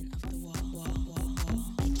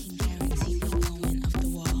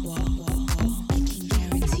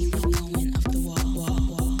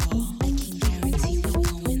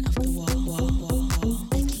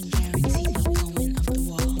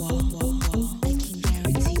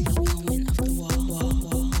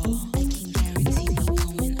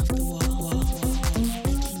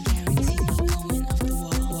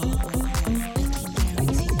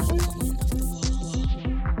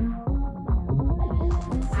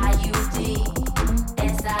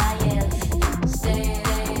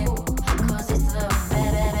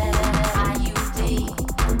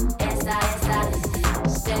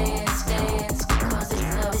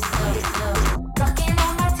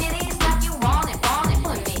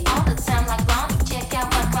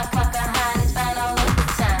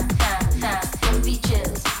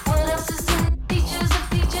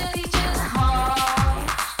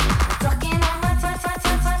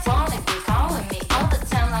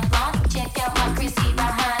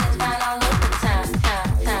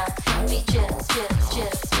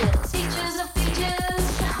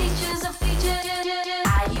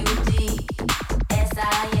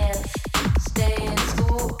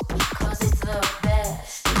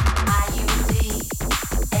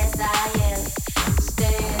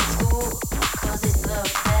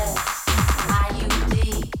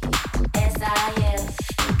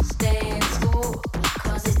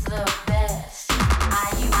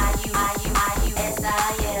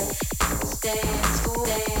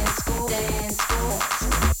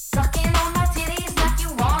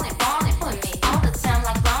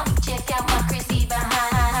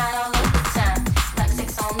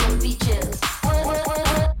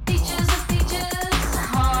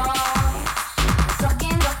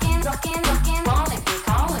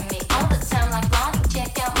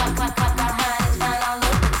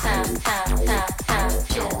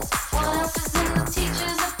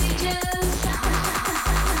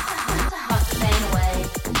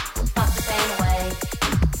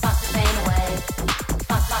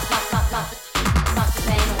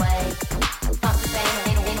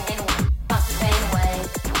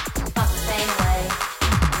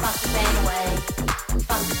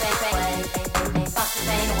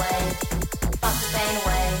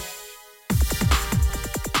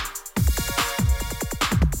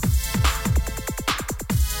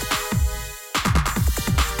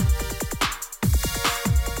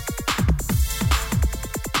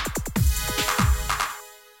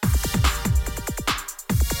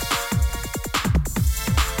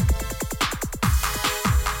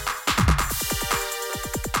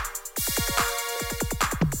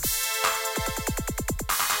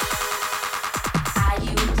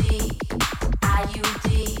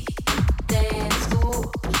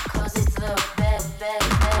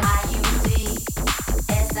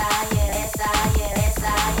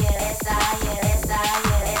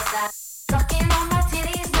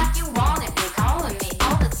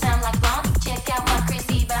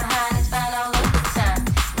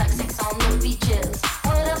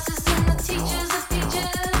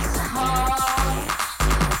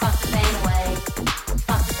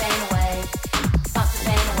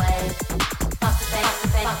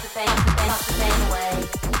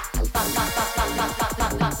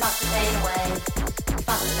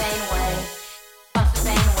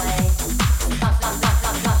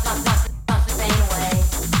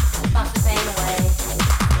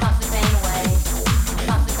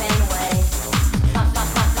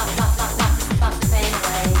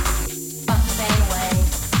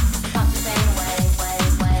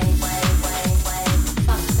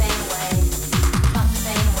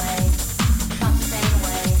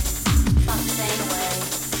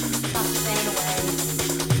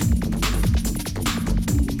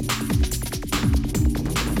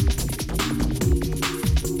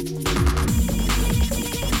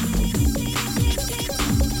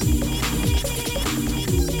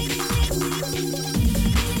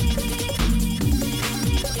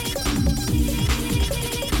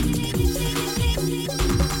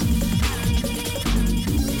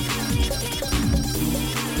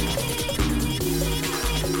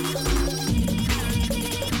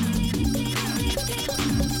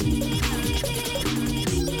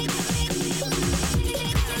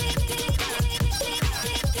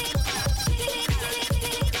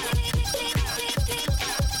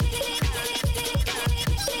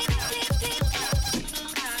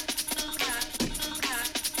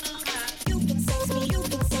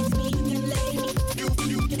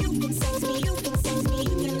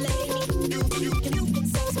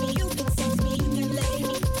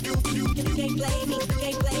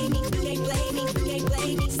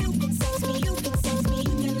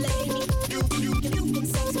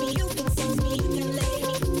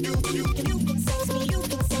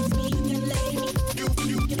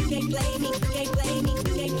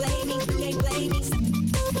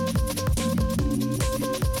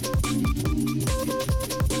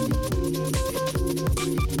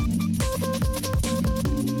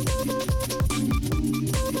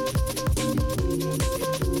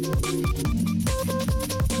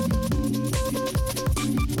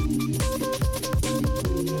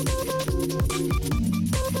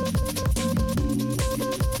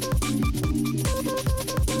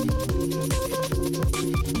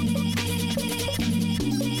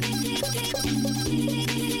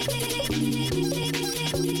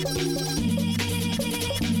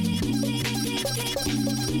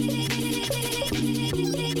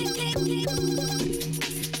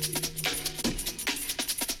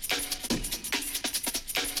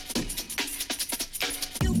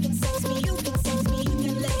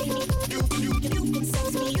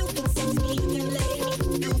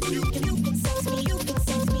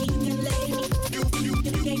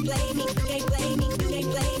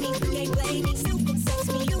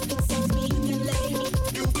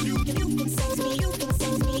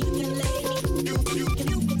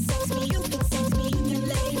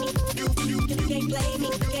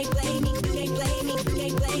 can't blame me, you can't blame me, you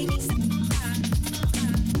can't blame me.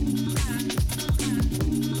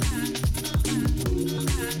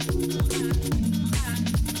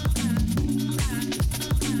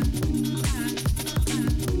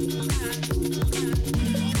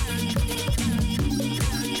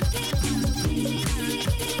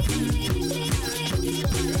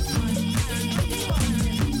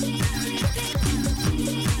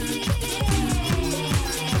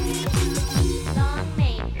 Long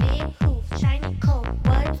mane, big hoof, shiny coat,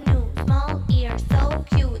 what's new? Small ear, so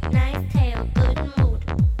cute, nice tail, good mood,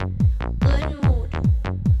 good mood,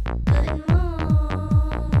 good mood.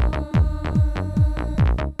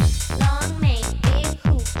 Long mane, big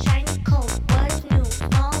hoof, shiny coat, what's new?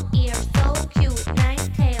 Small ear, so cute, nice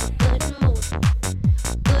tail, good mood,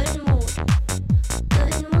 good mood,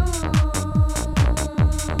 good mood.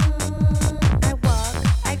 I walk,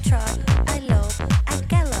 I trot, I lope, I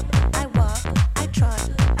gallop. I walk, I trot,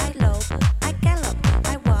 I lope, I gallop.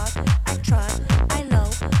 I walk, I trot, I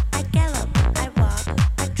lope, I gallop. I walk,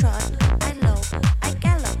 I trot, I lope, I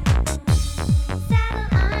gallop. Saddle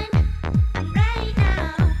on, I'm ready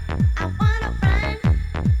now. I wanna run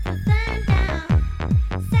till sundown.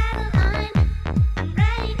 Saddle on, I'm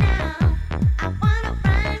ready now. I wanna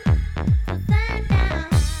run till sundown. I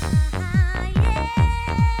wanna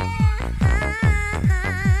run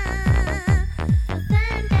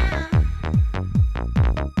till sundown.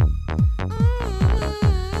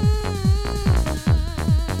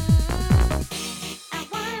 I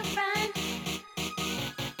wanna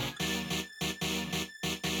run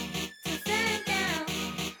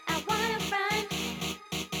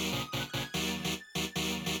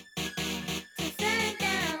till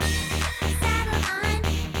sundown. Saddle on,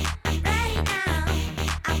 I'm ready now.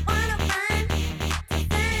 I wanna run till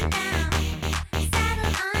sundown.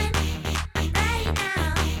 Saddle on, I'm ready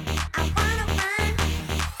now. I wanna run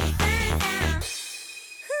till sundown.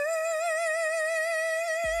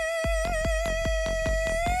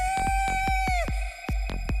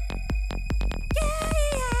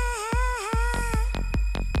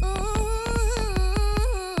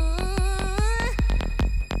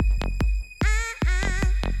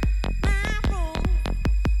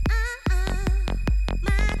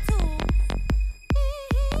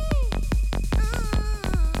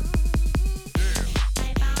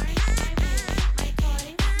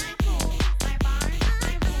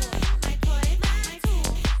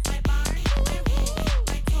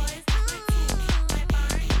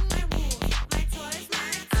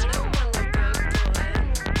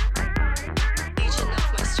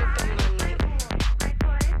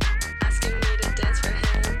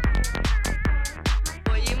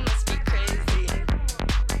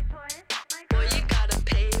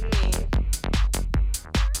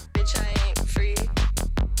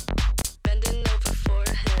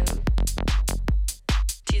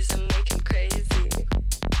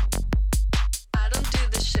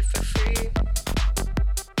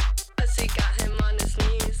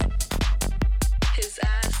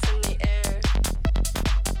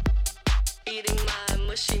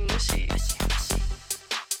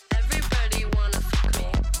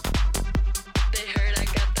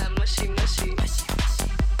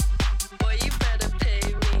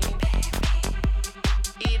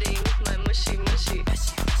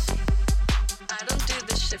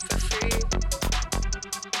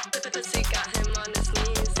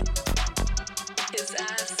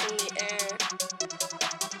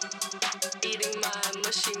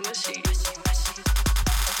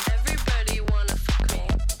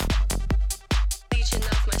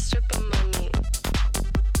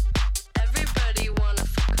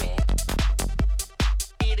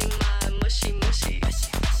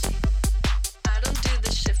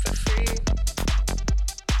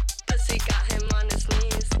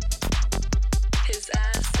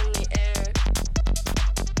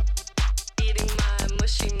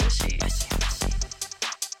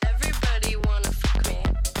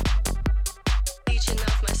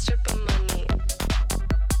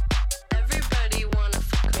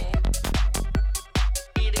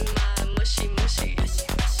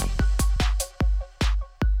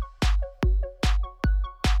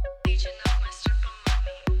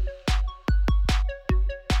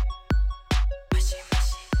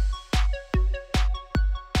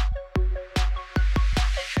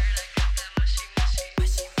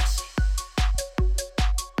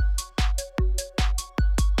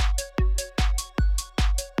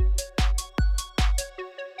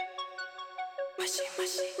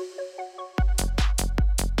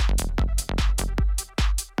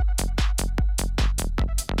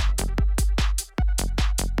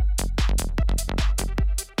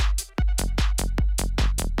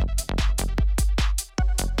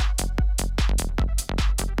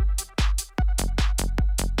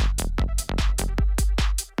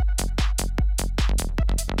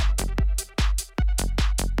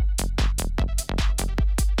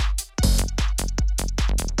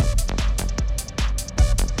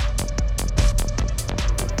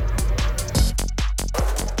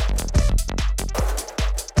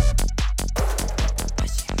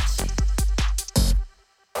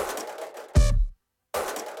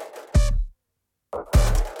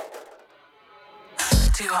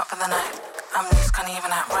 too hot for the night. I'm loose, can't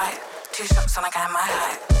even act right. 2 shots and I get my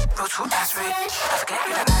height. Real talk, that's rude. I forget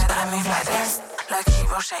you don't know that I move like this. Low key,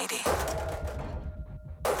 real shady.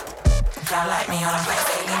 Girl like me on a flex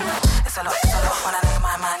daily. It's a lot when I know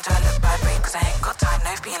my mind. Do I look bad, babe? Cause I ain't got time,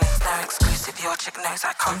 no feelings, no exclusive. Your chick knows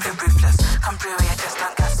I come through ruthless. Come through where you just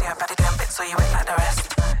don't gas, so you're better doing bits so you ain't like the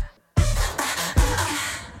rest.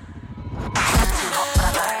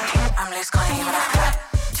 I'm loose, can't even act right.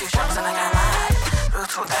 2 shots and I get my height. Real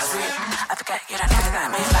talk, that's rude. I forget you don't know that I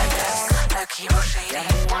move like this. Low key, real shady.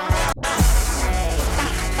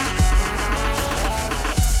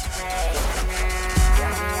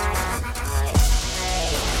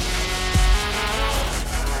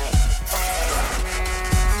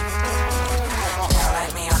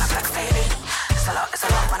 It's a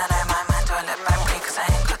lot when I know my mind. Do I look bad, babe? Cause I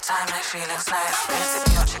ain't got time, no feelings, no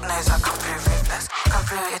exclusive. Your chick knows I come through ruthless. Come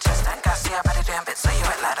through with your chest and gas, see how bad doing bits so you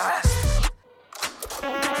ain't like the rest.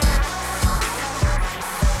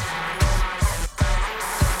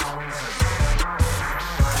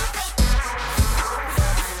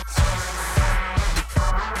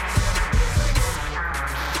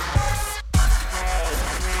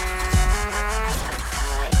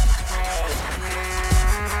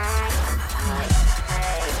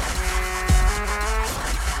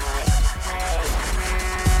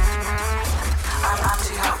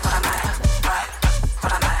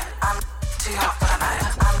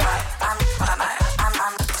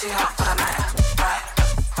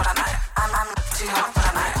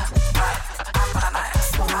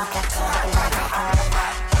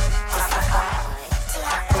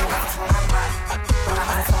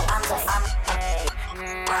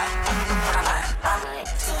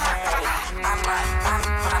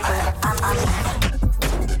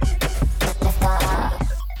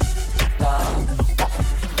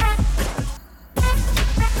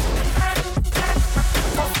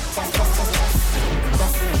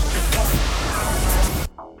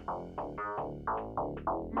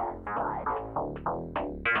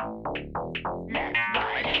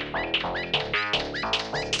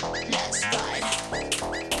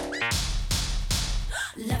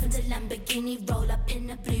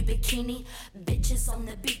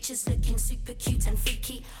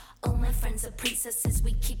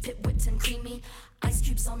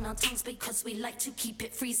 We like to keep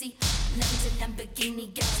it freezy. Lavender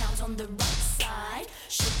Lamborghini, get out on the right side.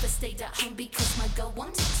 Chauffeur stayed at home because my girl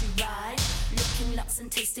wanted to ride. Looking luxe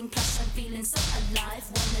and tasting plush, I'm feeling so alive.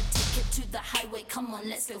 Wanna take it to the highway, come on,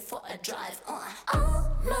 let's go for a drive. All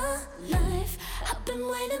my life, I've been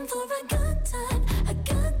waiting for a good time, a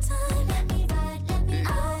good time. Let me ride, let me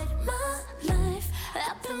ride. All my life,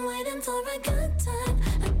 I've been waiting for a good time,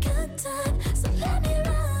 a good time. So let me ride.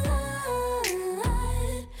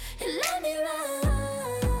 Let me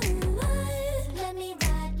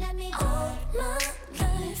ride, let me all my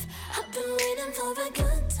life I've been waiting for a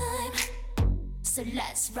good time. So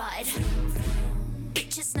let's ride.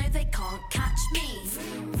 Bitches know they can't catch me.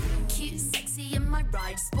 Cute, sexy in my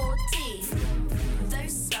ride, sporty.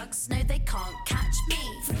 Those slugs know they can't catch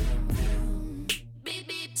me. Beep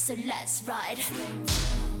beep. So let's ride.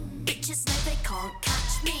 Bitches know they can't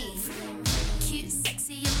catch me. Cute,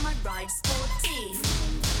 sexy in my ride, sporty.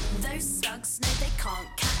 Those slugs know they can't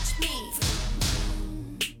catch me.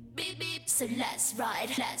 Beep beep. So let's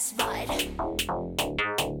ride, let's ride.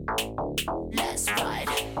 Let's ride.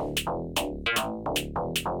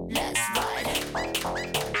 Let's ride.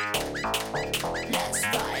 Let's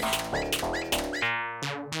ride.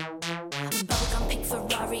 Bubblegum pink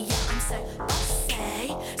Ferrari, yeah, I'm so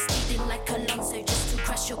bossy. Speeding like Alonso just to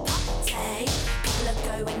crash your party. People are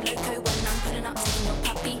going loco when I'm pulling up, taking your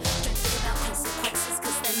puppy. Don't think about consequences,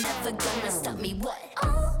 cause they're never gonna stop me. What?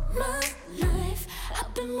 All my life,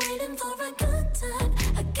 I've been waiting for a good time,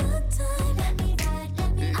 a good time. Let me ride,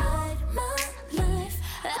 let me ride. My life,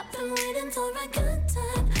 I've been waiting for a good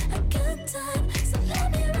time, a good time. So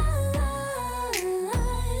let me ride,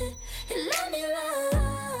 let me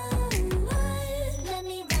ride, let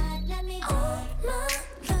me ride, let me ride. All my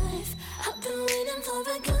life, I've been waiting for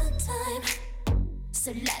a good time.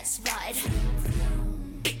 So let's ride.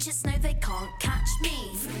 Bitches know they can't catch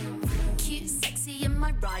me. Cute, sexy in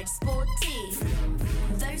my ride, sporty.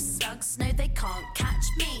 Those slugs know they can't catch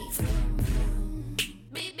me.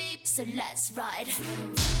 Beep beep. So let's ride.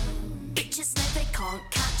 Bitches know they can't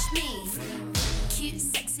catch me. Cute,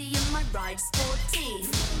 sexy in my ride, sporty.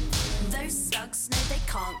 Those slugs know they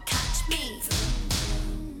can't catch me.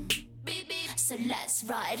 Beep beep. So let's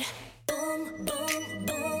ride. Boom, boom,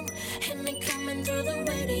 boom. Hit me coming through the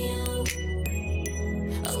radio.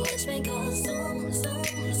 Watch me go zoom, zoom,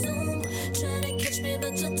 zoom. Try to catch me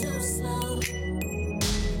but you're too slow.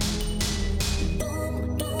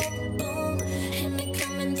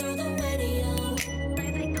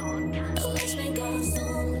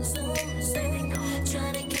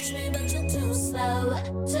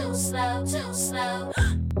 slow, too slow, too slow.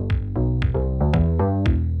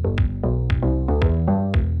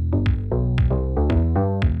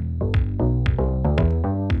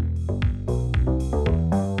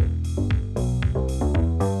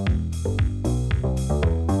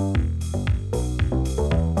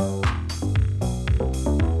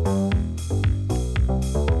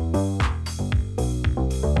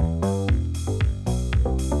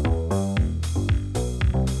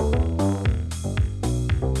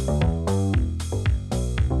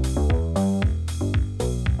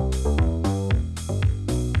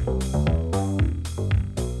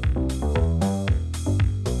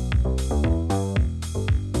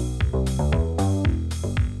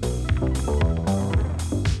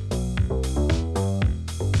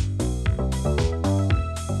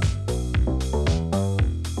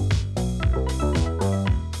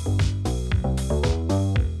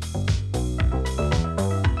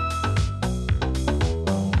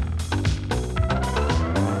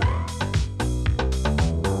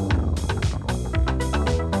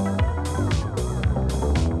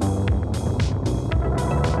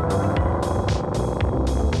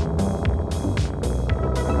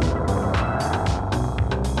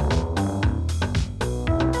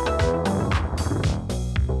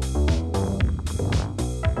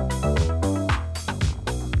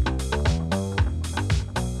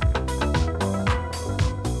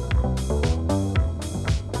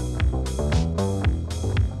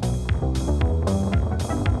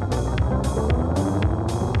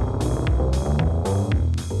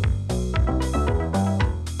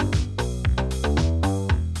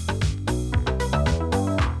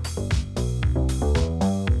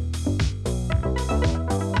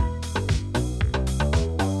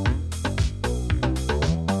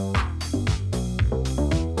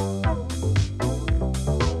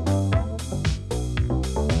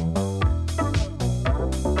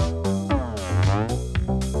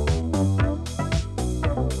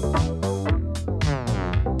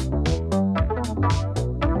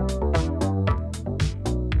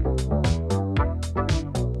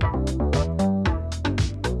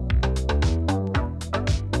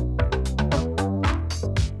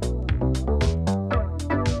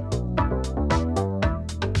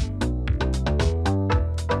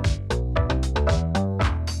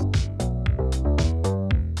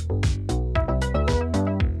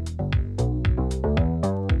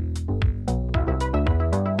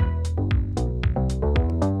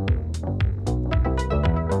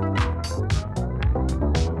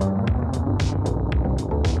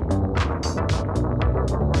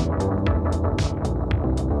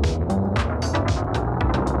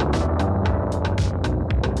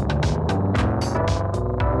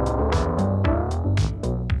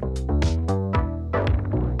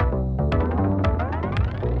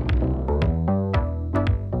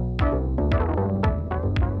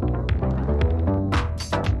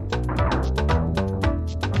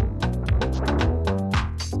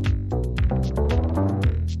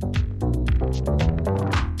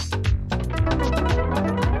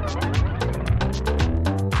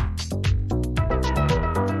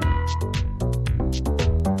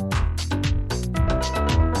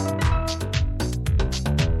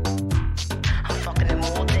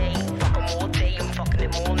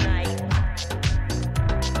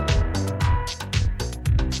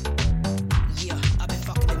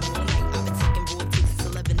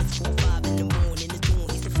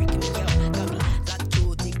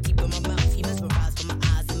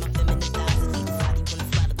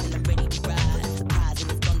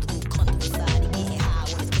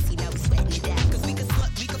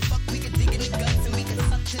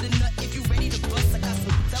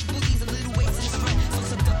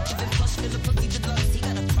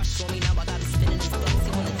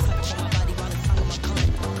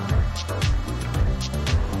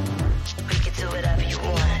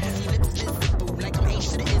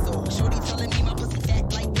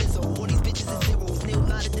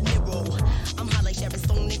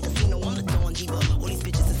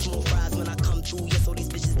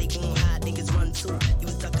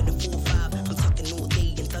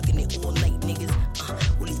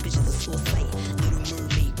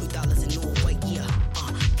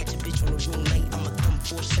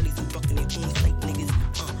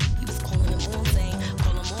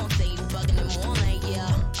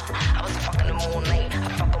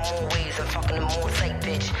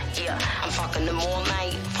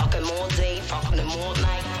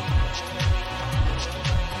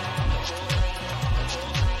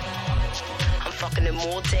 fucking them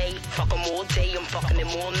all day, fuck them all day, I'm fucking them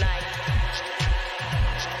all night.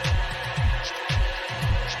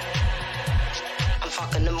 I'm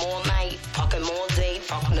fucking them all night, Fuck him all day,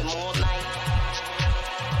 fucking him all night.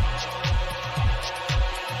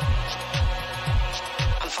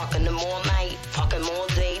 I'm fucking him all night, fuck him all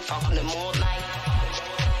day, fucking him all night.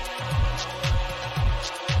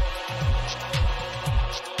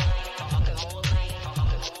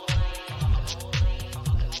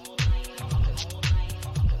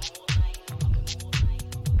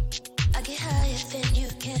 I get higher than you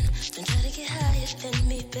can. Don't try to get higher than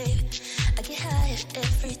me, babe. I get higher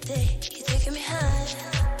every day. You're taking me high.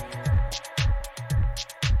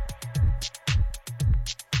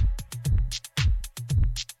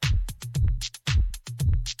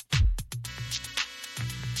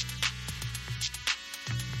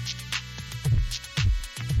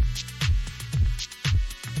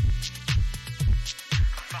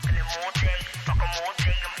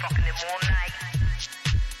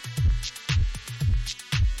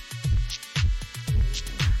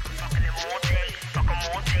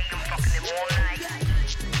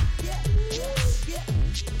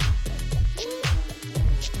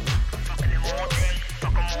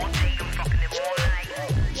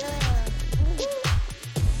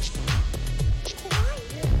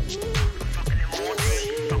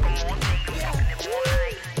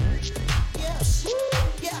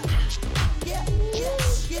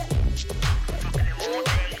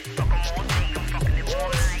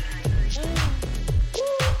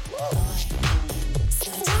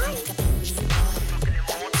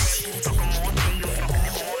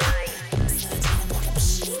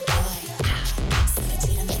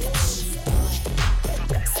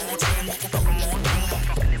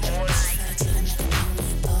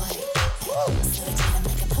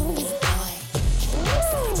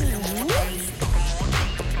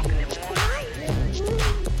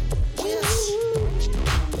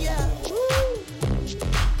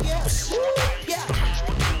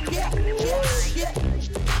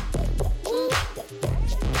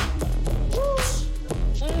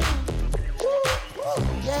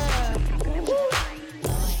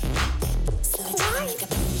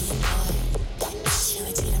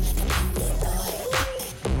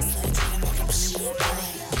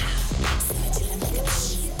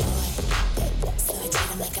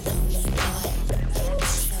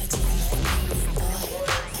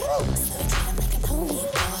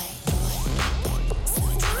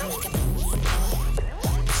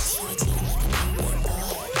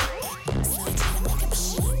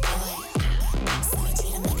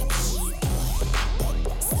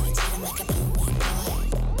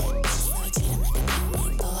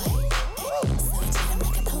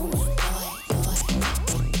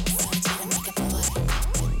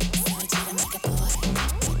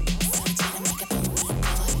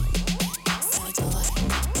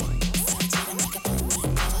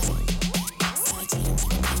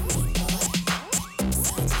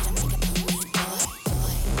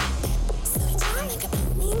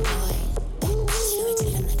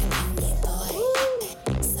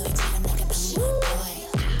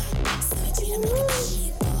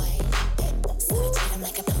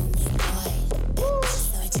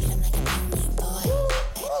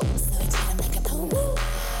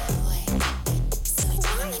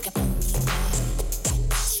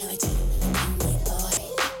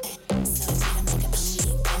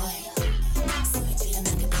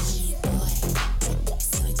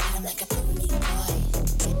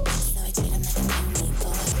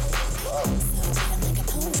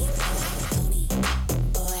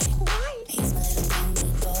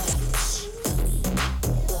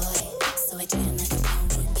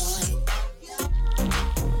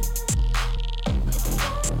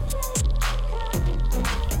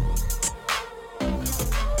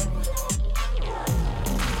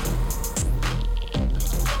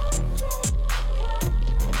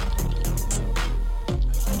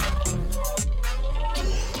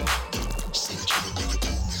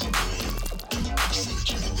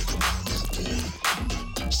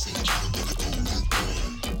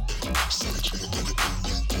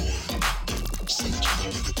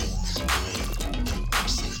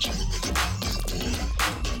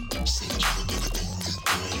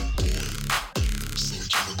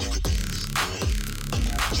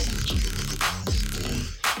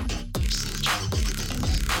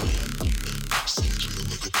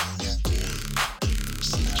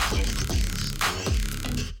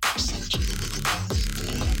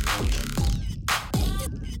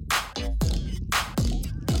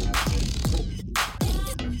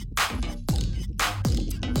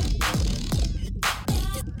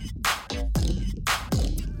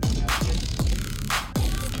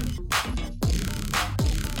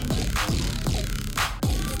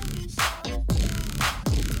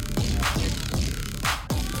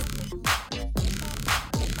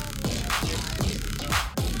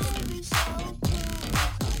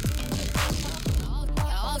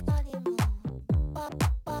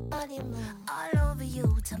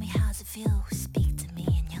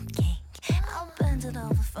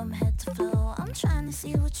 from head to floor. I'm trying to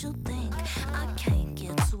see what you think. I can't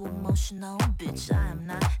get too emotional, bitch. I am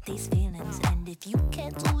not these feelings. And if you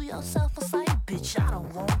can't do yourself a sight, bitch, I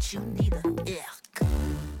don't want you neither. Ick.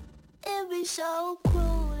 It'd be so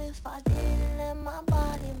cruel if I didn't let my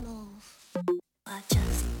body move. I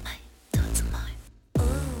just might do it tomorrow.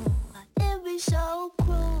 Ooh, it'd be so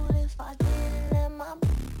cruel if I didn't let my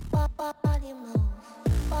body move.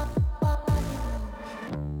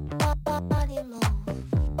 Body move,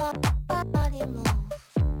 body move,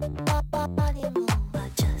 body move. I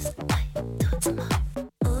just might do it tomorrow.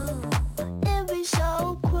 Ooh, it'd be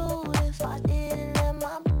so cruel if I didn't let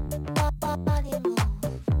my body move,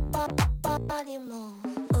 body move.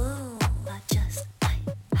 Ooh, I just might,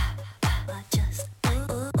 I just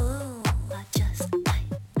might. Ooh, I just might,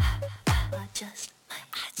 I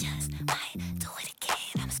just might do it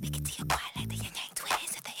again. I'm speaking to you quiet like the Yang Yang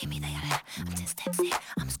twins. If they hear me, they are loud. I'm 10 steps in.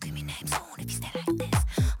 I'm screaming names soon if you stay like this.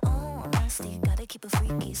 Oh, I'm nasty, gotta keep it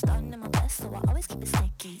freaky. Starting in my best, so I always keep it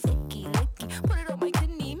sticky. Icky, licky, put it on my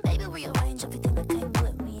kidney. Maybe rearrange everything that came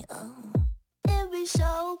with me. Oh, it'd be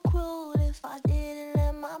so cruel if I didn't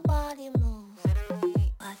let my body move.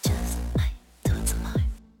 I just might do it tomorrow.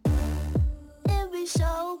 It'd be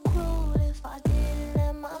so cruel if I didn't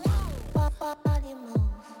let my body move.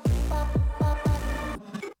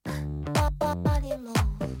 Body move,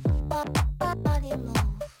 body move,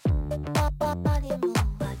 body move.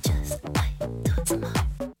 I just might do it tomorrow.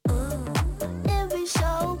 Ooh, it'd be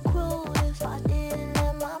so cruel if I didn't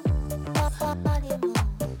let my body move,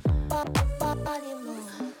 body move.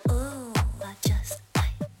 Ooh, I just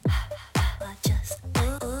might, I just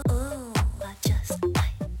might. Ooh, I just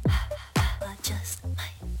might, I just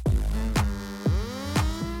might.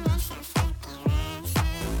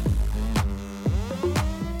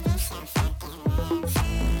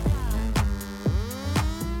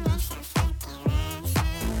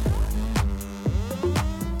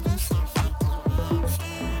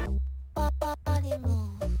 Body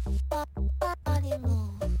move, body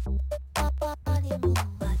move, body move.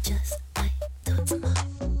 I just might do it tomorrow.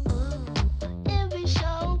 Ooh, it'd be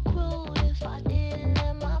so cruel if I didn't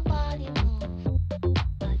let my body move.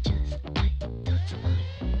 I just might do it tomorrow.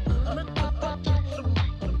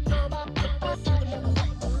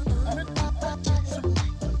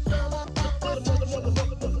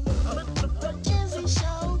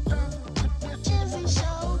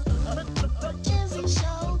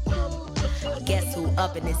 Guess who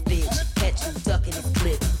up in this bitch? Catch who ducking this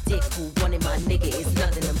clip. Dick who wanted my nigga is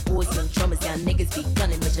nothing. Them boys, young drummers, y'all niggas be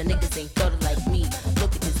gunning, but your niggas ain't thought it like me.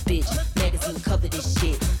 Look at this bitch, magazine cover this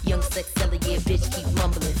shit. Young sex seller, yeah, bitch, keep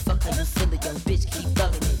mumbling. Fuck how you silly, young bitch, keep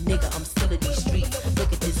thugging it. Nigga, I'm still in these streets.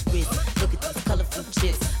 Look at this wrist, look at these colorful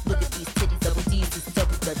chips. Look at these titties, double D's, this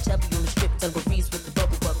double Dutch. Chubby on the strip, dungarees with the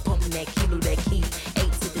bubble butt, pumping that kilo, that key. A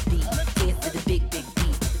to the B, dance to the big, big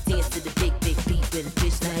beat. Dance to the big, big beat with a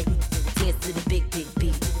bitch like. Dance to the big, big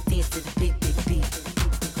beat. Dance to the big, big beat.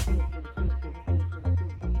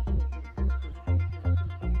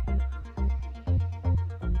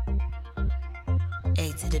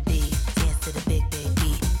 A to the B. Dance to the big, big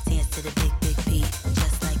beat. Dance to the big, big beat.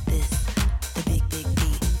 Just like this. The big, big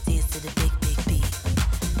beat. Dance to the big, big beat.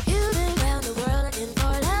 You've been round the world looking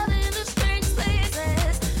for love in the strange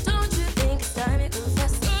places. Don't you think it's time you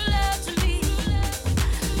confess your love to me?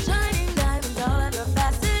 Shining diamonds all over your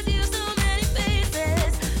faces. You so many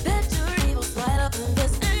faces. Bet your evil smile up and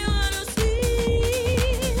kiss anyone who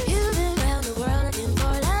sees. You've been round the world looking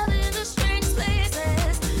for love in the strange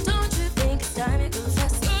places. Don't you think it's time you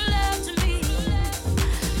confess your love to me?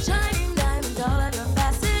 Shining diamonds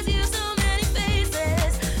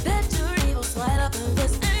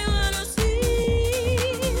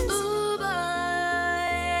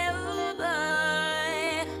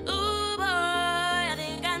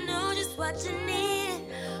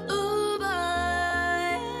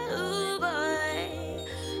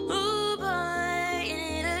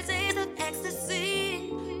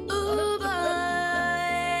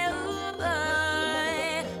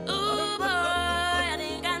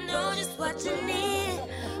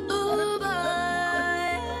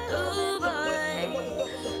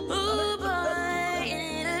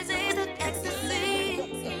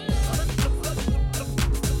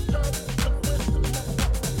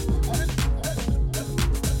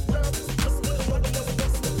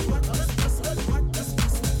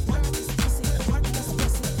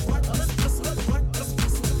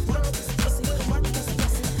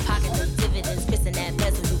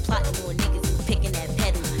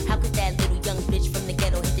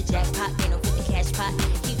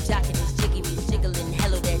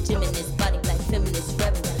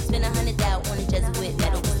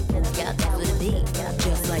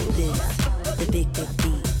this. The big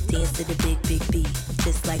beat. Dance to the big beat.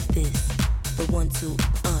 Just like this. The 1, 2,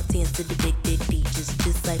 dance to the big beat.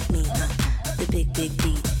 Just like me, The big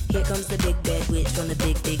beat. Here comes the big bad witch on the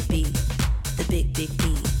big beat. The big beat.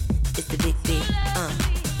 It's the big beat.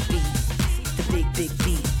 The big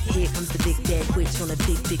beat. Here comes the big bad witch on a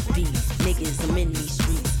big beat. Niggas, I'm in these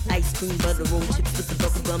streets. Ice cream, butter, roll chips with the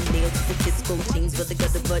bubble gum nails with the kids, gold chains, but the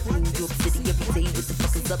gutter butt. New York City every day with the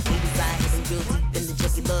fuckers up. Ladies, I hit them real deep in the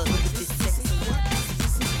jugular. Look at this sexy.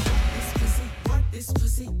 This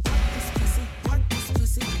pussy, this pussy, this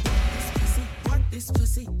pussy, this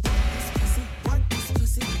pussy, this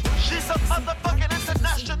pussy. She's a motherfucking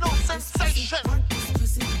international sensation.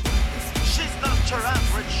 She's not your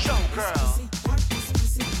average showgirl.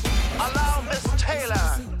 Allow Miss Taylor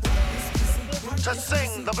to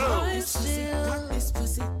sing the blues.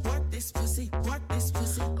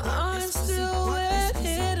 I'm still wet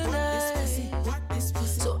here tonight,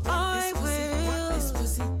 so I will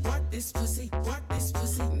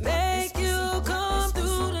make you come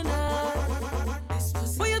through tonight.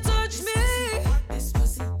 Will you touch me?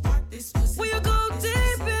 Will you go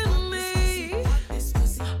deep in me?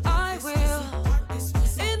 I will.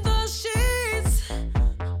 In the sheets,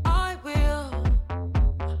 I will.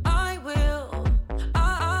 I will.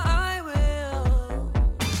 I will.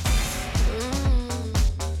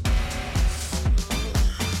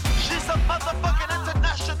 She's a motherfucking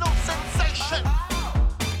international sensation.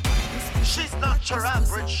 She's not your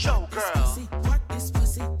average showgirl.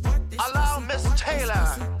 Allow Miss Taylor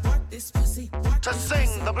to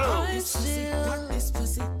sing the blues.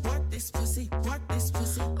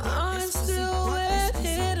 I'm still wet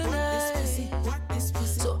here tonight,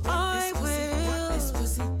 so I will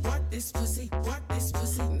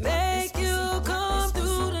make you come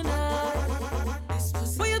through tonight.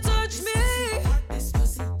 Will you touch me?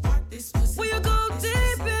 Will you go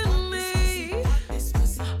deep in me?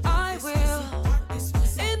 I will.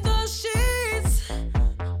 In the sheets,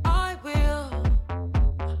 I will.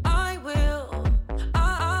 I will.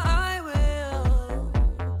 I will.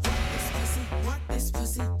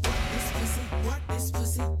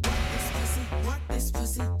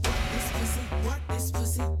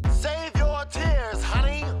 Save your tears,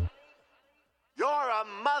 honey. You're a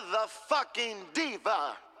motherfucking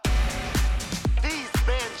diva. These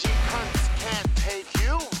banshee cunts can't take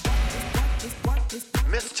you.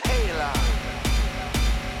 Miss Taylor.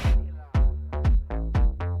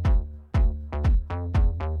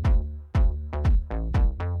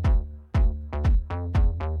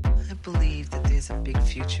 I believe that there's a big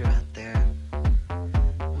future out there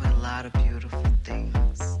with a lot of beautiful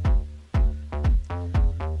things.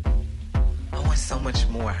 I want so much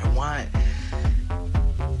more.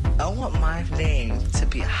 I want my name to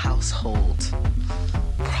be a household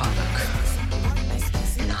product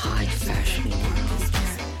in a high fashion world.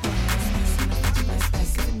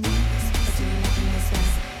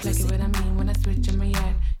 Like it what I mean when I switch in my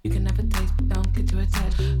yard. You can never taste, but don't get too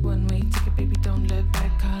attached. One way ticket, baby, don't look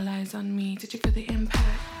back. All eyes on me. Did you feel the impact?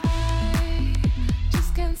 I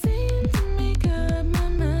just can't seem to make up my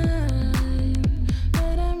mind,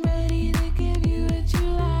 but I'm ready to give you what you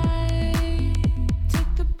like.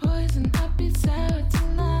 Take the poison, I'll be sour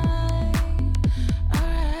tonight.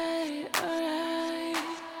 Alright, alright.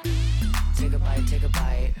 Take a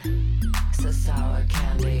bite. It's a sour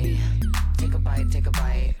candy. Take a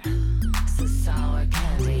bite. It's a sour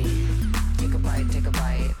candy. Take a bite.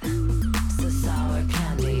 It's a sour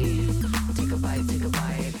candy. Take a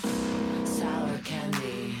bite. Sour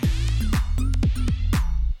candy.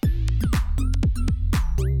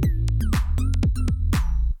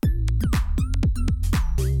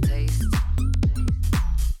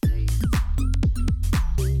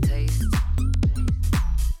 Taste.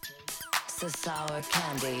 It's a sour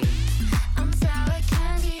candy. I'm sour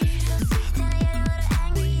candy, so sweet and yet a little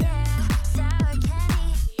angry, yeah. Sour candy,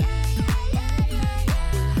 yeah.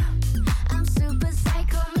 I'm super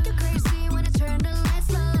psycho, make you crazy when I turn the lights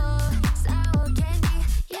low. Sour candy,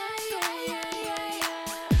 yeah.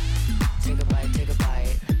 Take a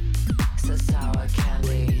bite. It's a sour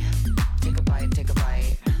candy. Take a bite.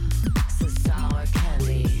 It's a sour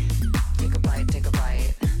candy. Take a bite.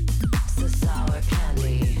 It's a sour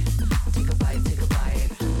candy. Take a bite.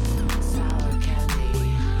 Sour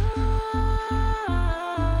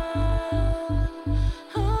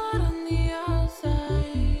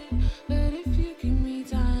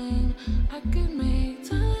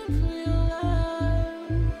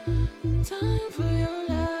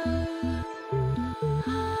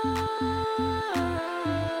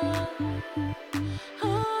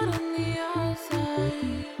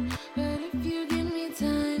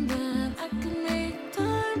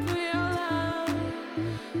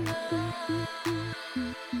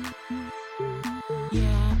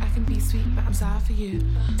sour for you.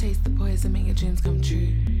 Taste the poison, make your dreams come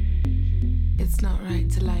true. It's not right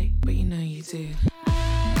to like, but you know you do.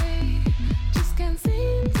 I just can't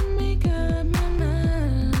seem to make up my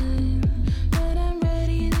mind, but I'm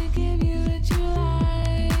ready to give you what you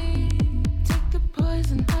like. Take the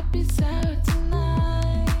poison, I'll be sour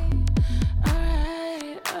tonight.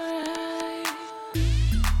 Alright, alright.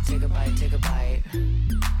 Take a bite, take a bite.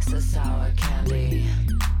 It's a sour candy.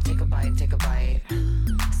 Take a bite, take a bite.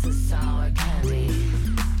 It's a sour candy.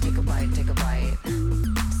 Take a bite, take a bite.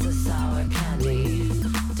 It's a sour candy.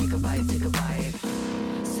 Take a bite, take a bite.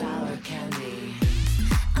 Sour candy.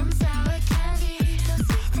 I'm sour candy, so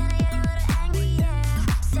sweet that I get a little angry, yeah.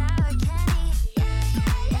 Sour candy, yeah.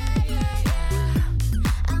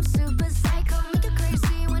 I'm super psycho, make you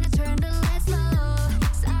crazy when I turn the lights low.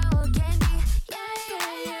 Sour candy,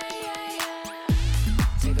 yeah.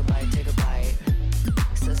 Take a bite, take a bite.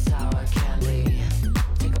 It's a sour candy.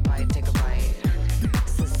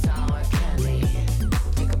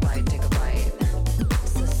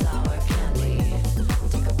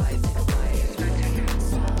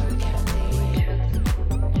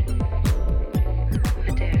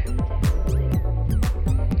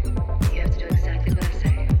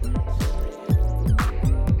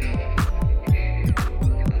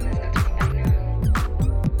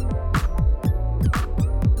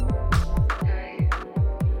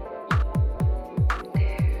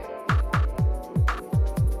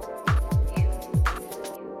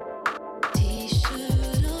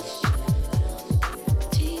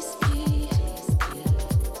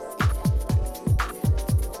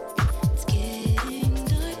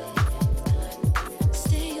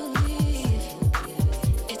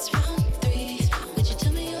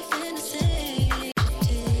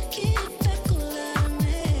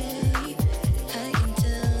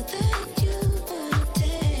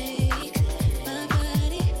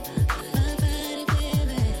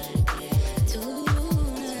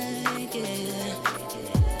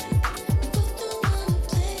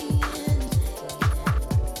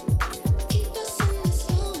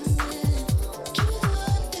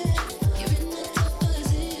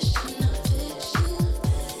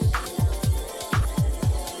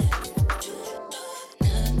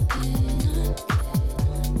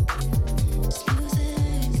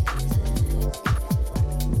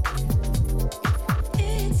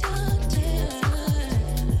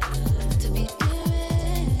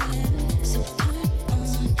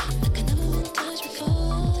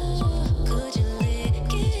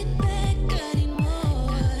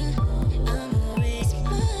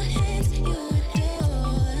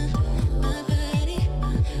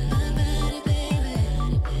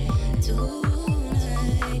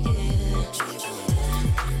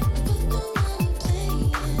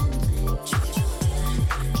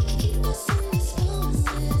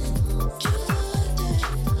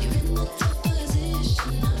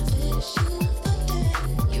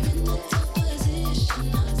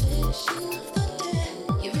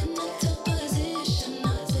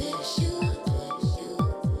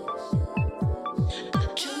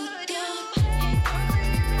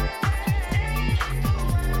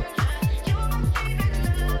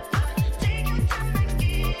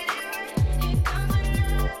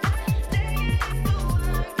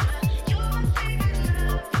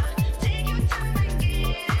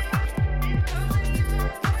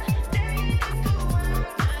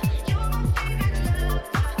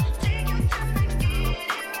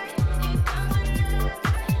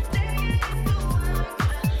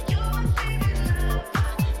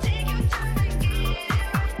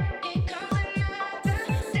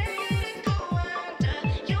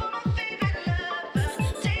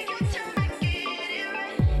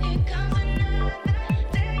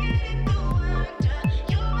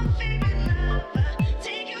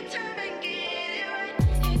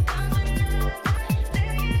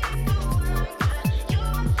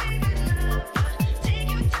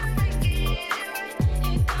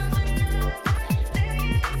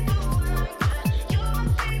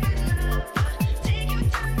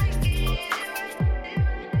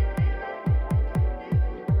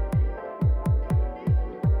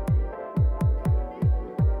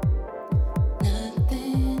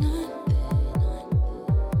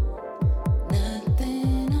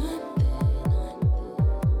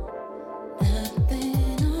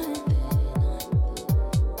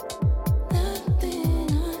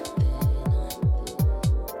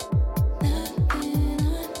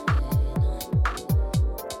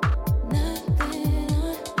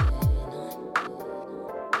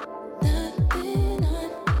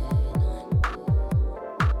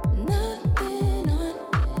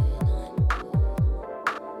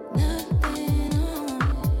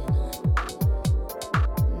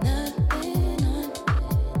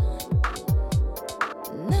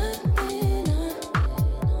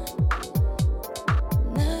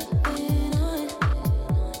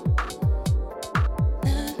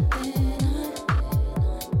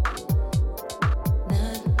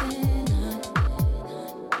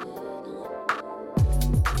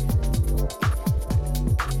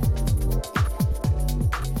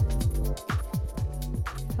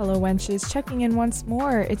 Hello, wenches. Checking in once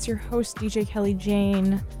more. It's your host, DJ Kelly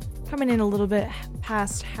Jane, coming in a little bit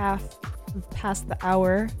past the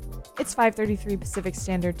hour. It's 5:33 Pacific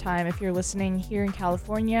Standard Time if you're listening here in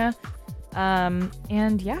California.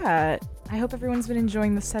 And yeah, I hope everyone's been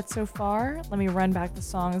enjoying the set so far. Let me run back the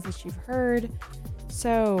songs that you've heard.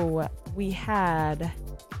 So we had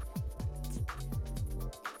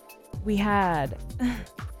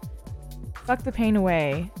Fuck the Pain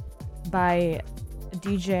Away by a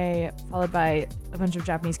DJ, followed by a bunch of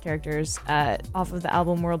Japanese characters, off of the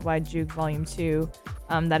album Worldwide Juke Volume 2.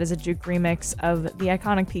 That is a juke remix of the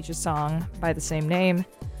iconic Peaches song by the same name.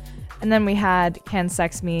 And then we had Can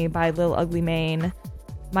Sex Me by Lil Ugly Mane,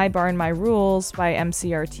 My Barn, My Rules by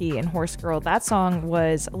MCRT, and Horse Girl. That song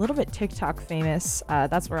was a little bit TikTok famous.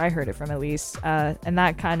 That's where I heard it from, at least. And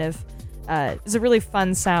that kind of is a really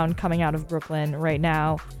fun sound coming out of Brooklyn right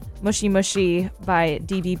now. Mushy Mushy by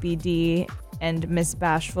DBBD and Miss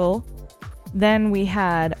Bashful. Then we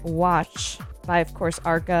had Watch by, of course,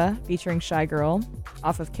 Arca featuring Shy Girl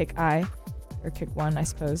off of Kick I, or Kick 1, I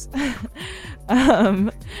suppose.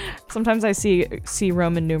 Sometimes I see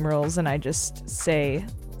Roman numerals and I just say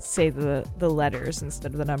the letters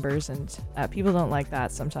instead of the numbers, and people don't like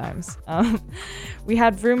that sometimes. We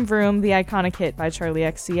had Vroom Vroom, the iconic hit by Charlie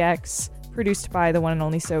XCX, produced by the one and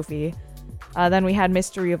only Sophie. Then we had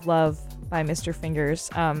Mystery of Love by Mr.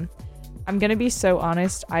 Fingers. I'm gonna be so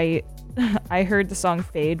honest, I heard the song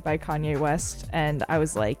Fade by Kanye West and I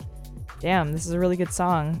was like, damn, this is a really good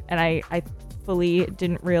song. And I fully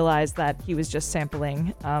didn't realize that he was just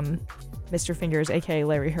sampling Mr. Fingers, aka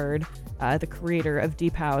Larry Heard, the creator of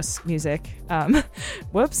Deep House music.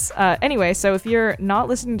 Whoops. Anyway, so if you're not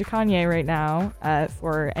listening to Kanye right now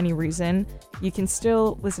for any reason, you can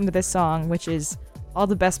still listen to this song, which is all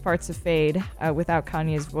the best parts of Fade without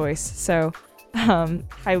Kanye's voice. So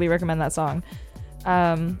highly recommend that song.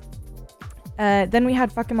 Then we had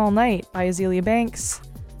Fuck 'Em All Night by Azealia Banks,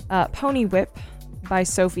 Pony Whip by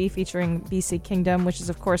Sophie featuring BC Kingdom, which is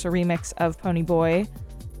of course a remix of Pony Boy.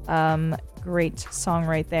 Great song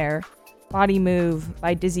right there. Body Move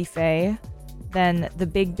by Dizzy Faye. Then The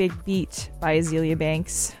Big Big Beat by Azealia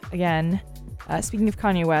Banks. Again, speaking of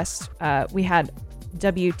Kanye West, we had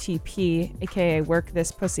WTP, aka Work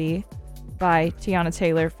This Pussy by Tiana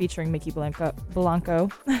Taylor featuring Mickey Blanco.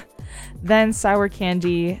 Then Sour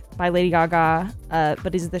Candy by Lady Gaga,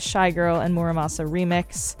 but is the Shy Girl and Muramasa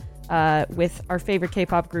remix with our favorite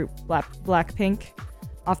K-pop group Blackpink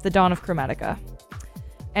off the Dawn of Chromatica.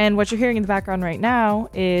 And what you're hearing in the background right now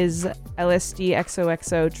is LSD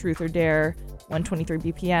XOXO Truth or Dare 123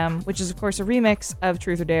 BPM, which is of course a remix of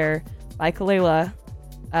Truth or Dare by Kalela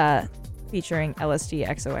featuring LSD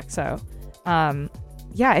XOXO.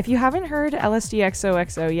 Yeah, if you haven't heard LSD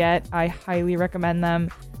XOXO yet, I highly recommend them.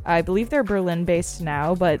 I believe they're Berlin based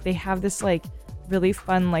now, but they have this like really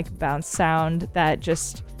fun like bounce sound that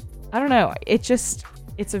just, I don't know, it's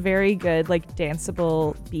a very good like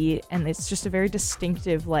danceable beat, and it's just a very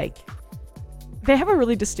distinctive, like, they have a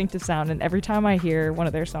really distinctive sound, and every time I hear one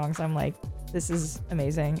of their songs I'm like, this is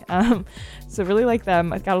amazing. So really like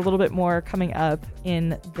them. I've got a little bit more coming up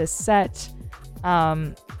in this set.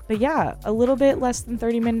 But yeah, a little bit less than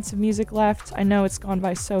 30 minutes of music left. I know it's gone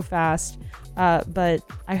by so fast, but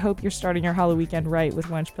I hope you're starting your Halloween weekend right with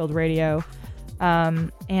Wench Pilled Radio.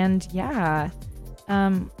 And yeah,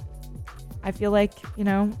 I feel like, you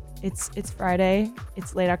know, it's Friday,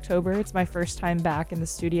 it's late October, it's my first time back in the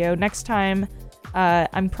studio. Next time,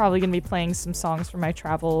 I'm probably going to be playing some songs from my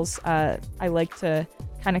travels. I like to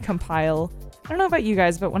kind of compile. I don't know about you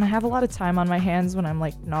guys, but when I have a lot of time on my hands, when I'm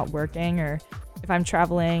like not working, or if I'm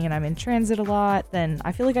traveling and I'm in transit a lot, then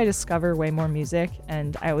I feel like I discover way more music,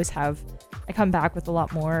 and I come back with a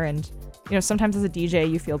lot more. And, you know, sometimes as a DJ,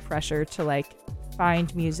 you feel pressure to like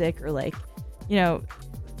find music, or like, you know,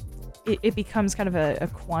 it becomes kind of a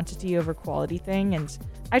quantity over quality thing. And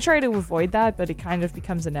I try to avoid that, but it kind of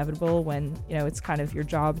becomes inevitable when, you know, it's kind of your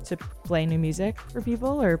job to play new music for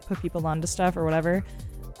people or put people onto stuff or whatever.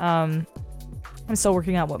 I'm still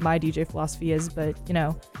working out what my DJ philosophy is, but, you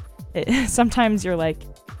know, sometimes you're like,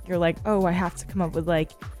 oh, I have to come up with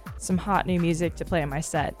like some hot new music to play in my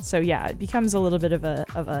set. So yeah, it becomes a little bit of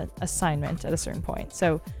a assignment at a certain point.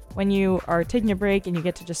 So when you are taking a break and you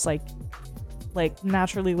get to just like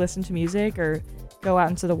naturally listen to music, or go out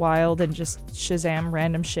into the wild and just Shazam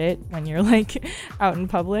random shit when you're like out in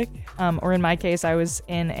public, or in my case, I was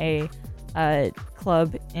in a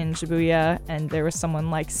club in Shibuya and there was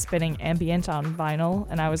someone like spinning ambient on vinyl,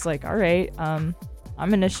 and I was like, all right, I'm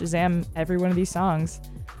gonna Shazam every one of these songs.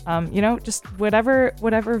 You know, just whatever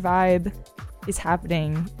vibe is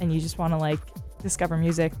happening, and you just want to like discover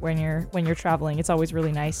music when you're traveling, it's always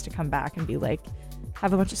really nice to come back and be like,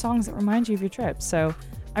 have a bunch of songs that remind you of your trip. So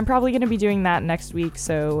I'm probably going to be doing that next week.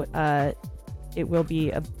 So it will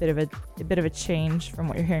be a bit of a change from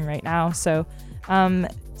what you're hearing right now. So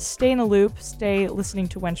stay in the loop, stay listening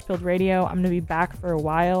to Wenchpilled Radio. I'm going to be back for a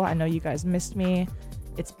while. I know you guys missed me.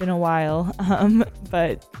 It's been a while,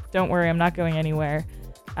 but don't worry, I'm not going anywhere.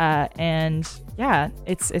 And yeah,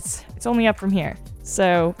 it's only up from here.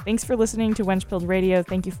 So thanks for listening to Wenchpilled Radio.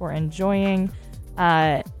 Thank you for enjoying.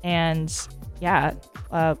 And yeah,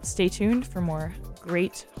 stay tuned for more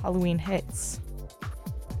great Halloween hits.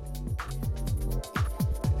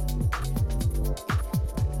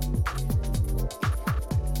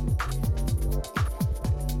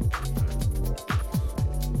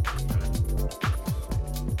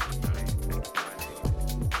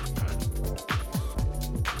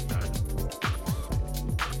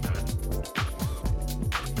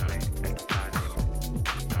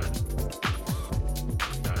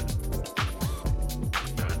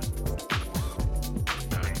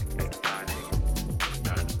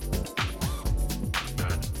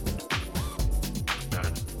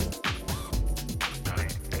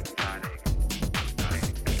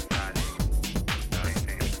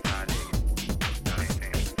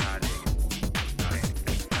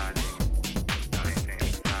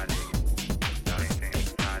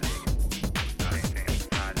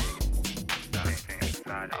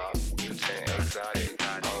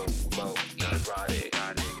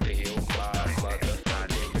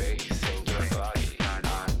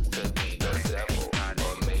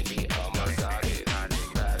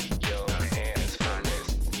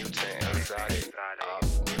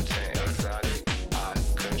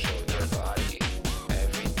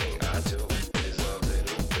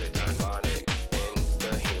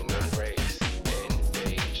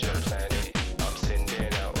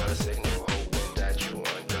 Signal, hoping that you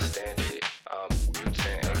understand.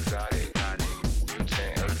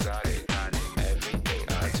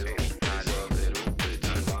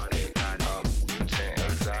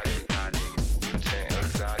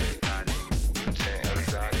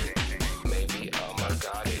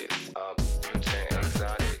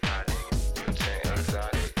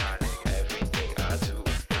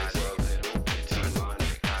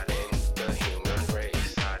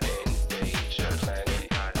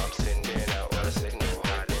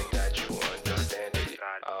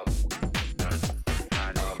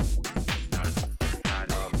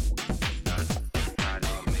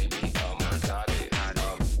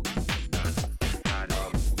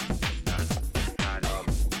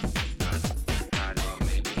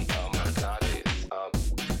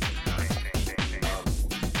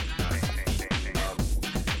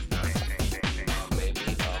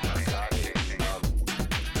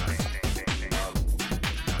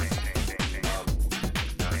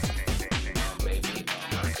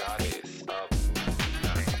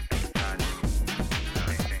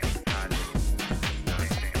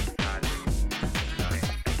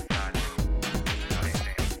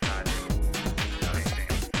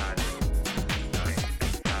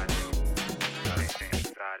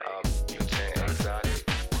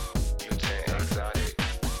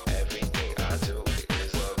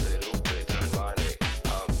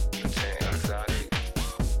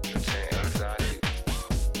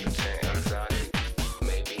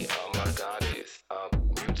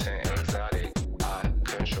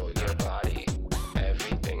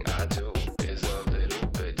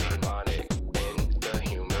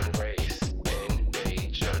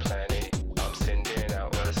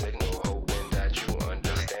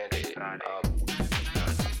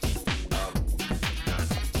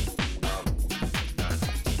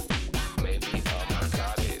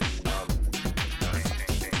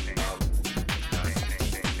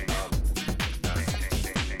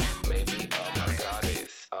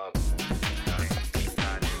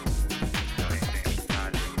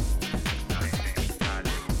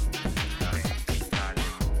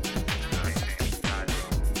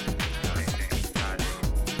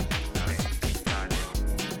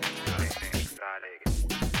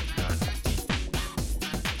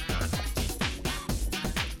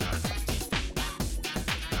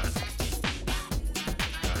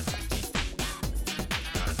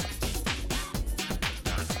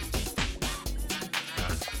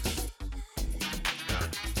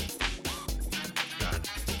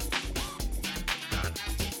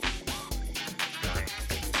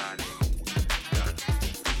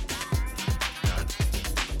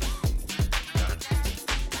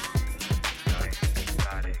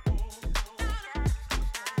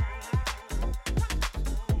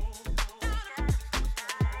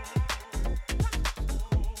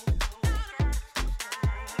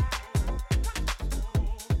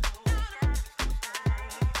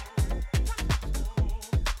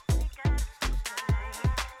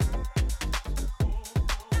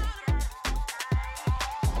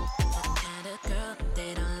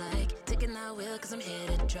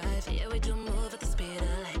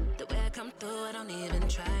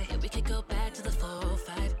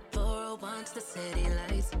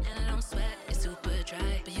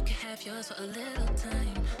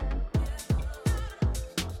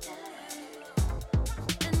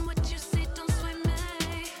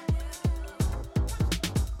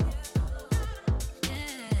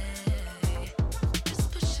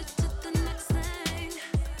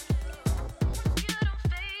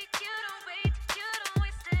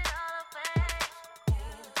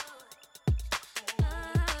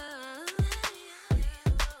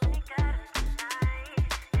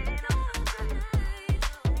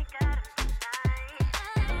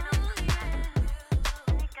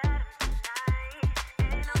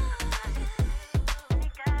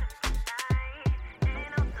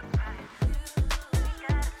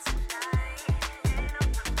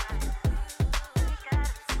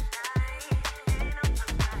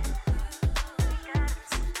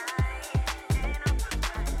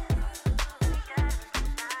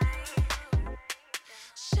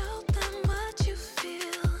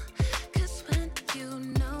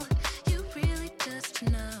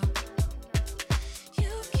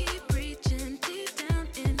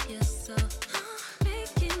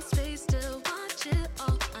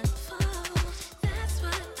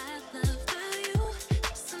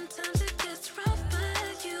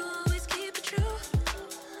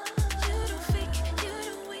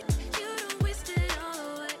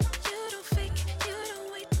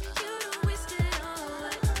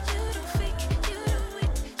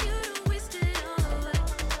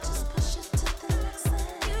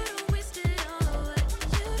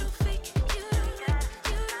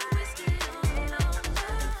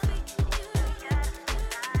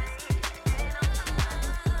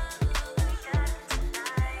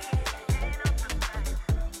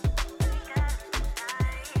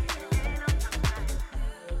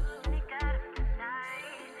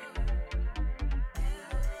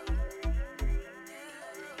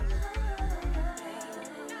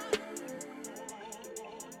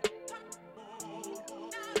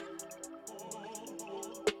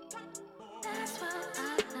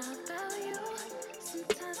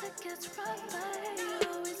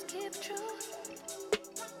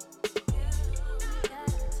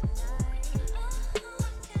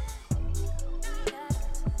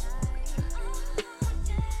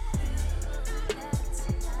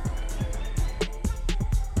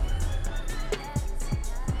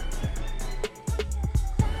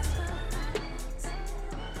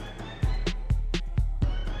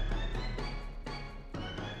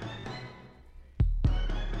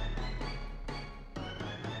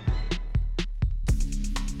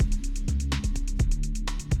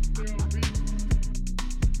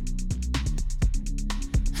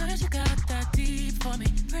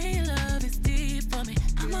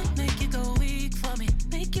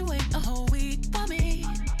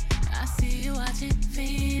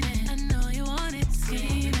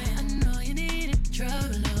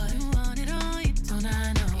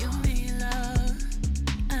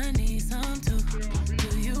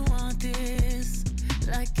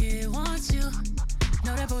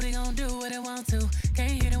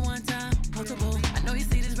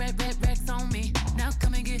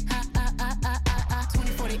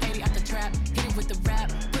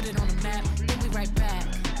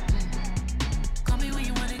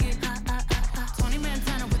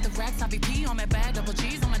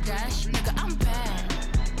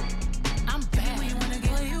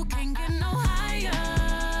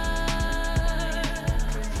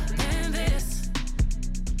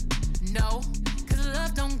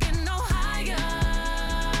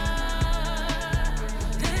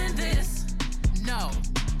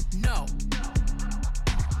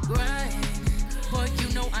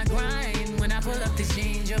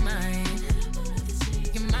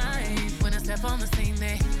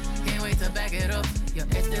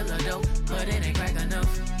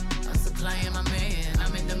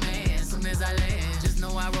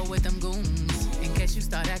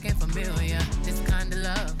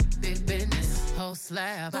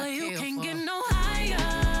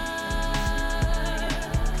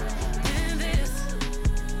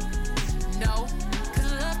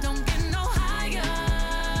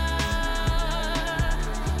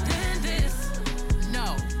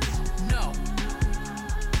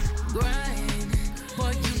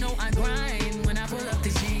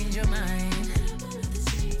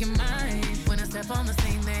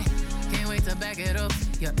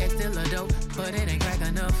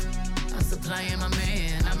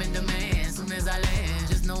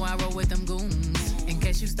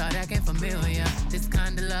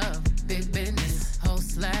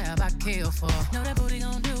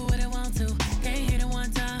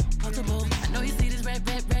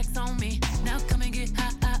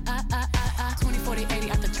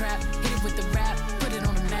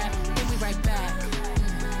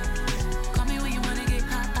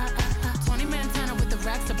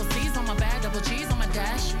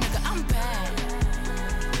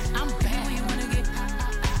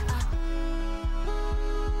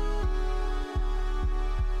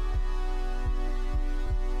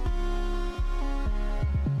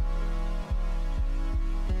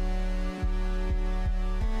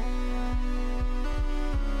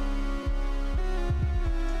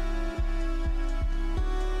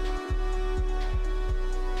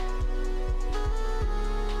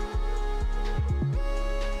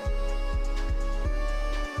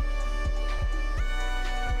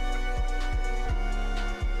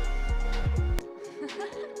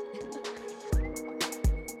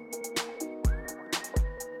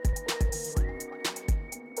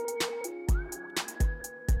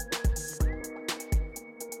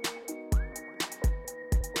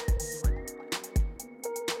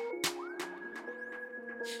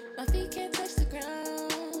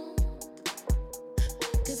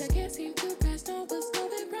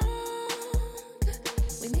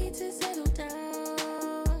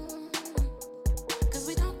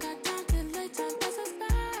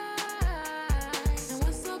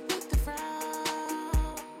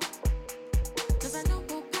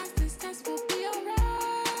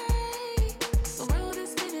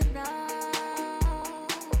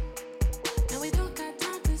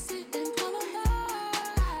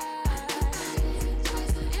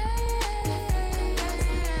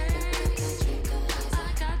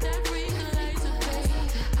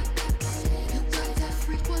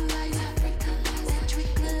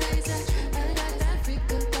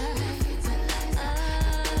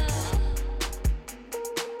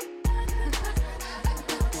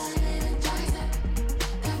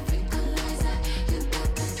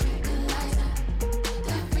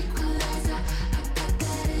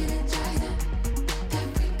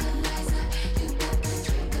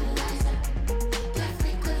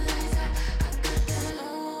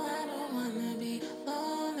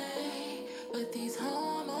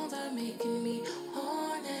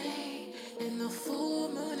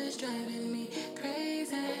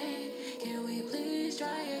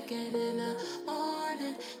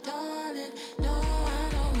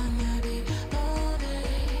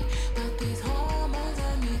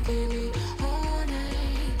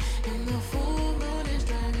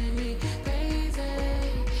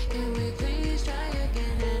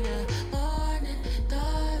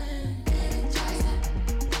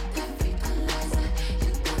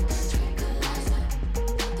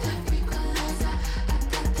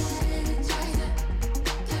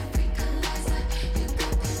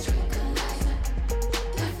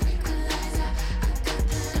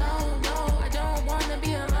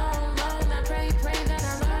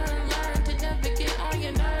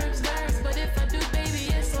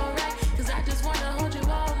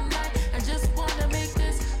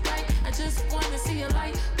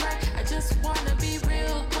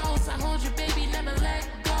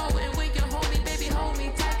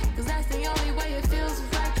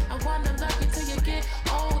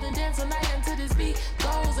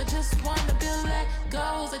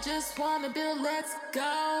 I just wanna build, let's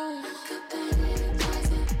go.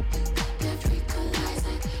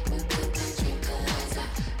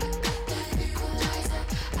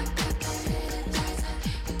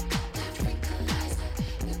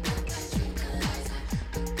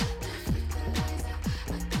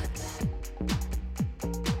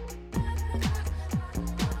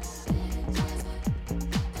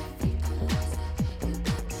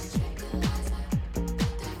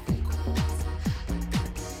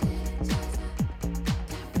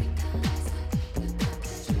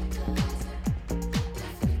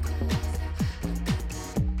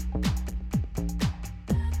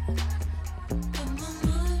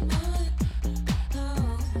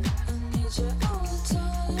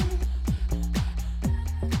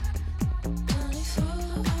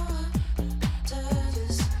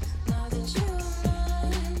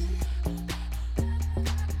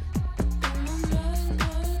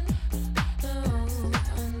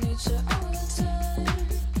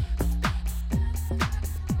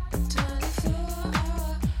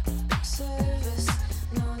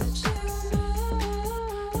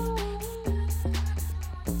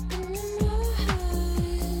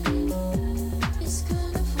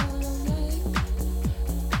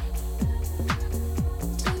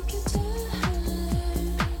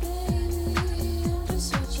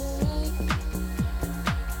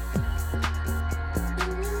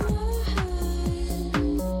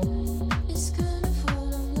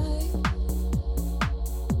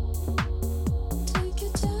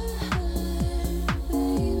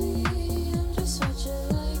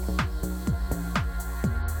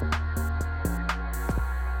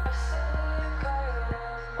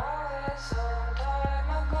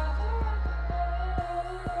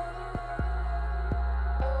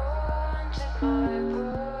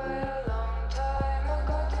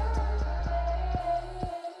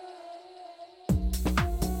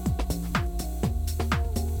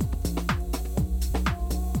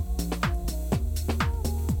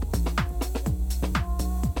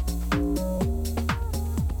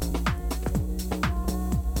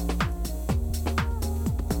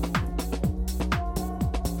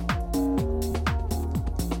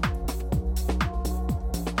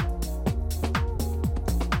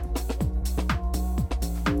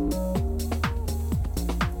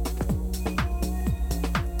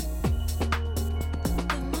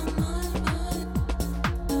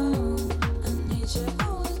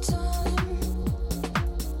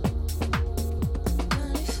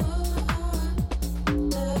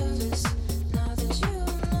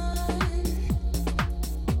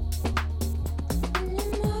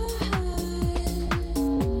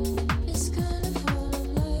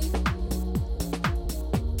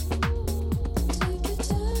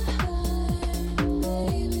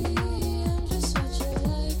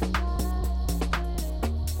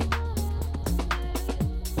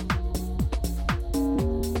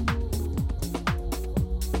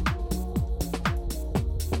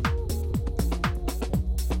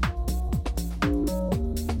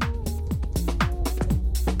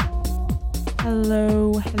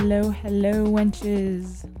 Hello,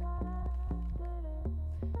 wenches.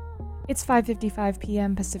 It's 5:55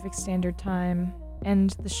 p.m. Pacific Standard Time, and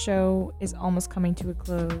the show is almost coming to a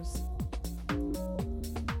close.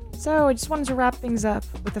 So I just wanted to wrap things up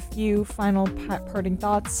with a few final parting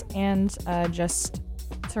thoughts and just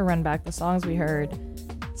to run back the songs we heard.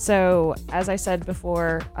 So, as I said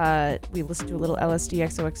before, we listened to a little LSD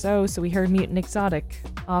XOXO, so we heard Mutant Exotic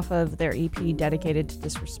off of their EP dedicated to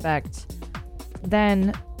Disrespect.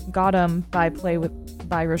 Then Got 'Em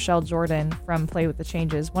by Rochelle Jordan from Play With The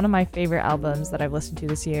Changes, one of my favorite albums that I've listened to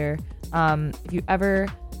this year. If you ever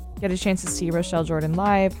get a chance to see Rochelle Jordan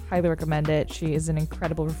live, highly recommend it. She is an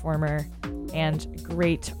incredible performer and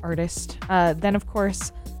great artist. Then, of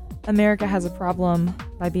course, America Has a Problem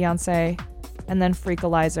by Beyonce, and then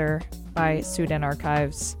Freakalizer by Sudan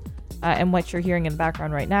Archives. And what you're hearing in the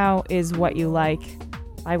background right now is What You Like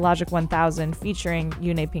by Logic 1000 featuring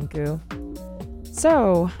Yune Pinku.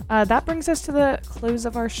 So that brings us to the close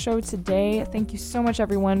of our show today. Thank you so much,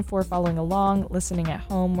 everyone, for following along, listening at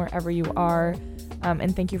home, wherever you are.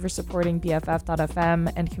 And thank you for supporting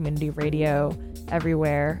BFF.FM and community radio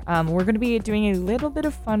everywhere. We're going to be doing a little bit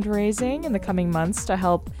of fundraising in the coming months to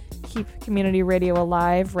help keep community radio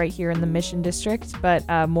alive right here in the Mission District, but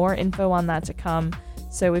more info on that to come.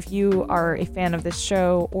 So if you are a fan of this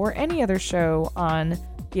show or any other show on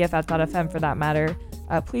BFF.FM for that matter,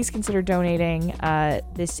 please consider donating.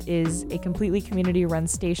 This is a completely community-run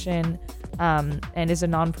station and is a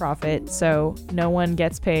nonprofit, so no one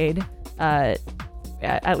gets paid.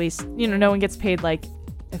 At least, no one gets paid like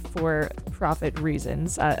for profit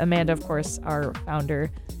reasons. Amanda, of course, our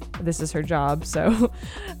founder, this is her job, so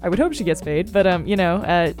I would hope she gets paid. But,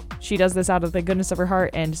 she does this out of the goodness of her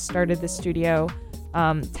heart and started this studio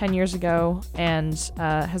 10 years ago and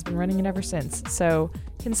has been running it ever since. So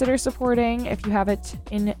consider supporting if you have it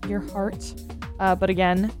in your heart. But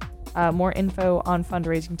again, more info on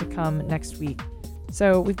fundraising to come next week.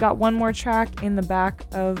 So we've got one more track in the back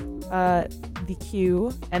of the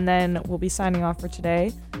queue, and then we'll be signing off for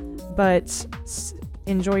today. But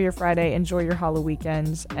enjoy your Friday, enjoy your Halloween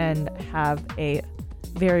weekend, and have a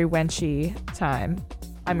very wenchy time.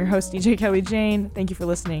 I'm your host, DJ Kelly Jane. Thank you for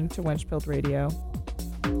listening to Wench Pilled Radio.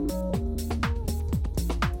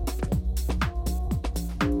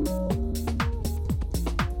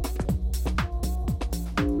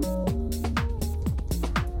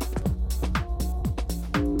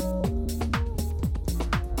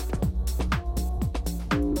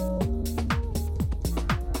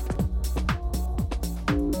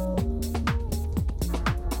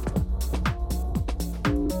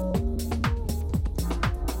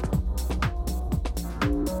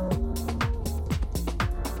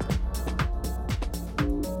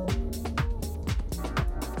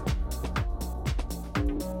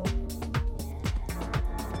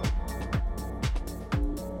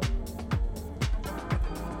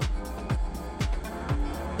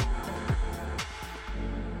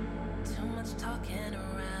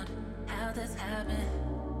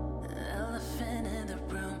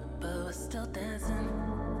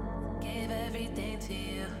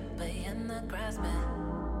 Grasping,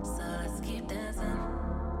 so let's keep dancing,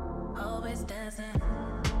 always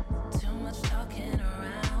dancing.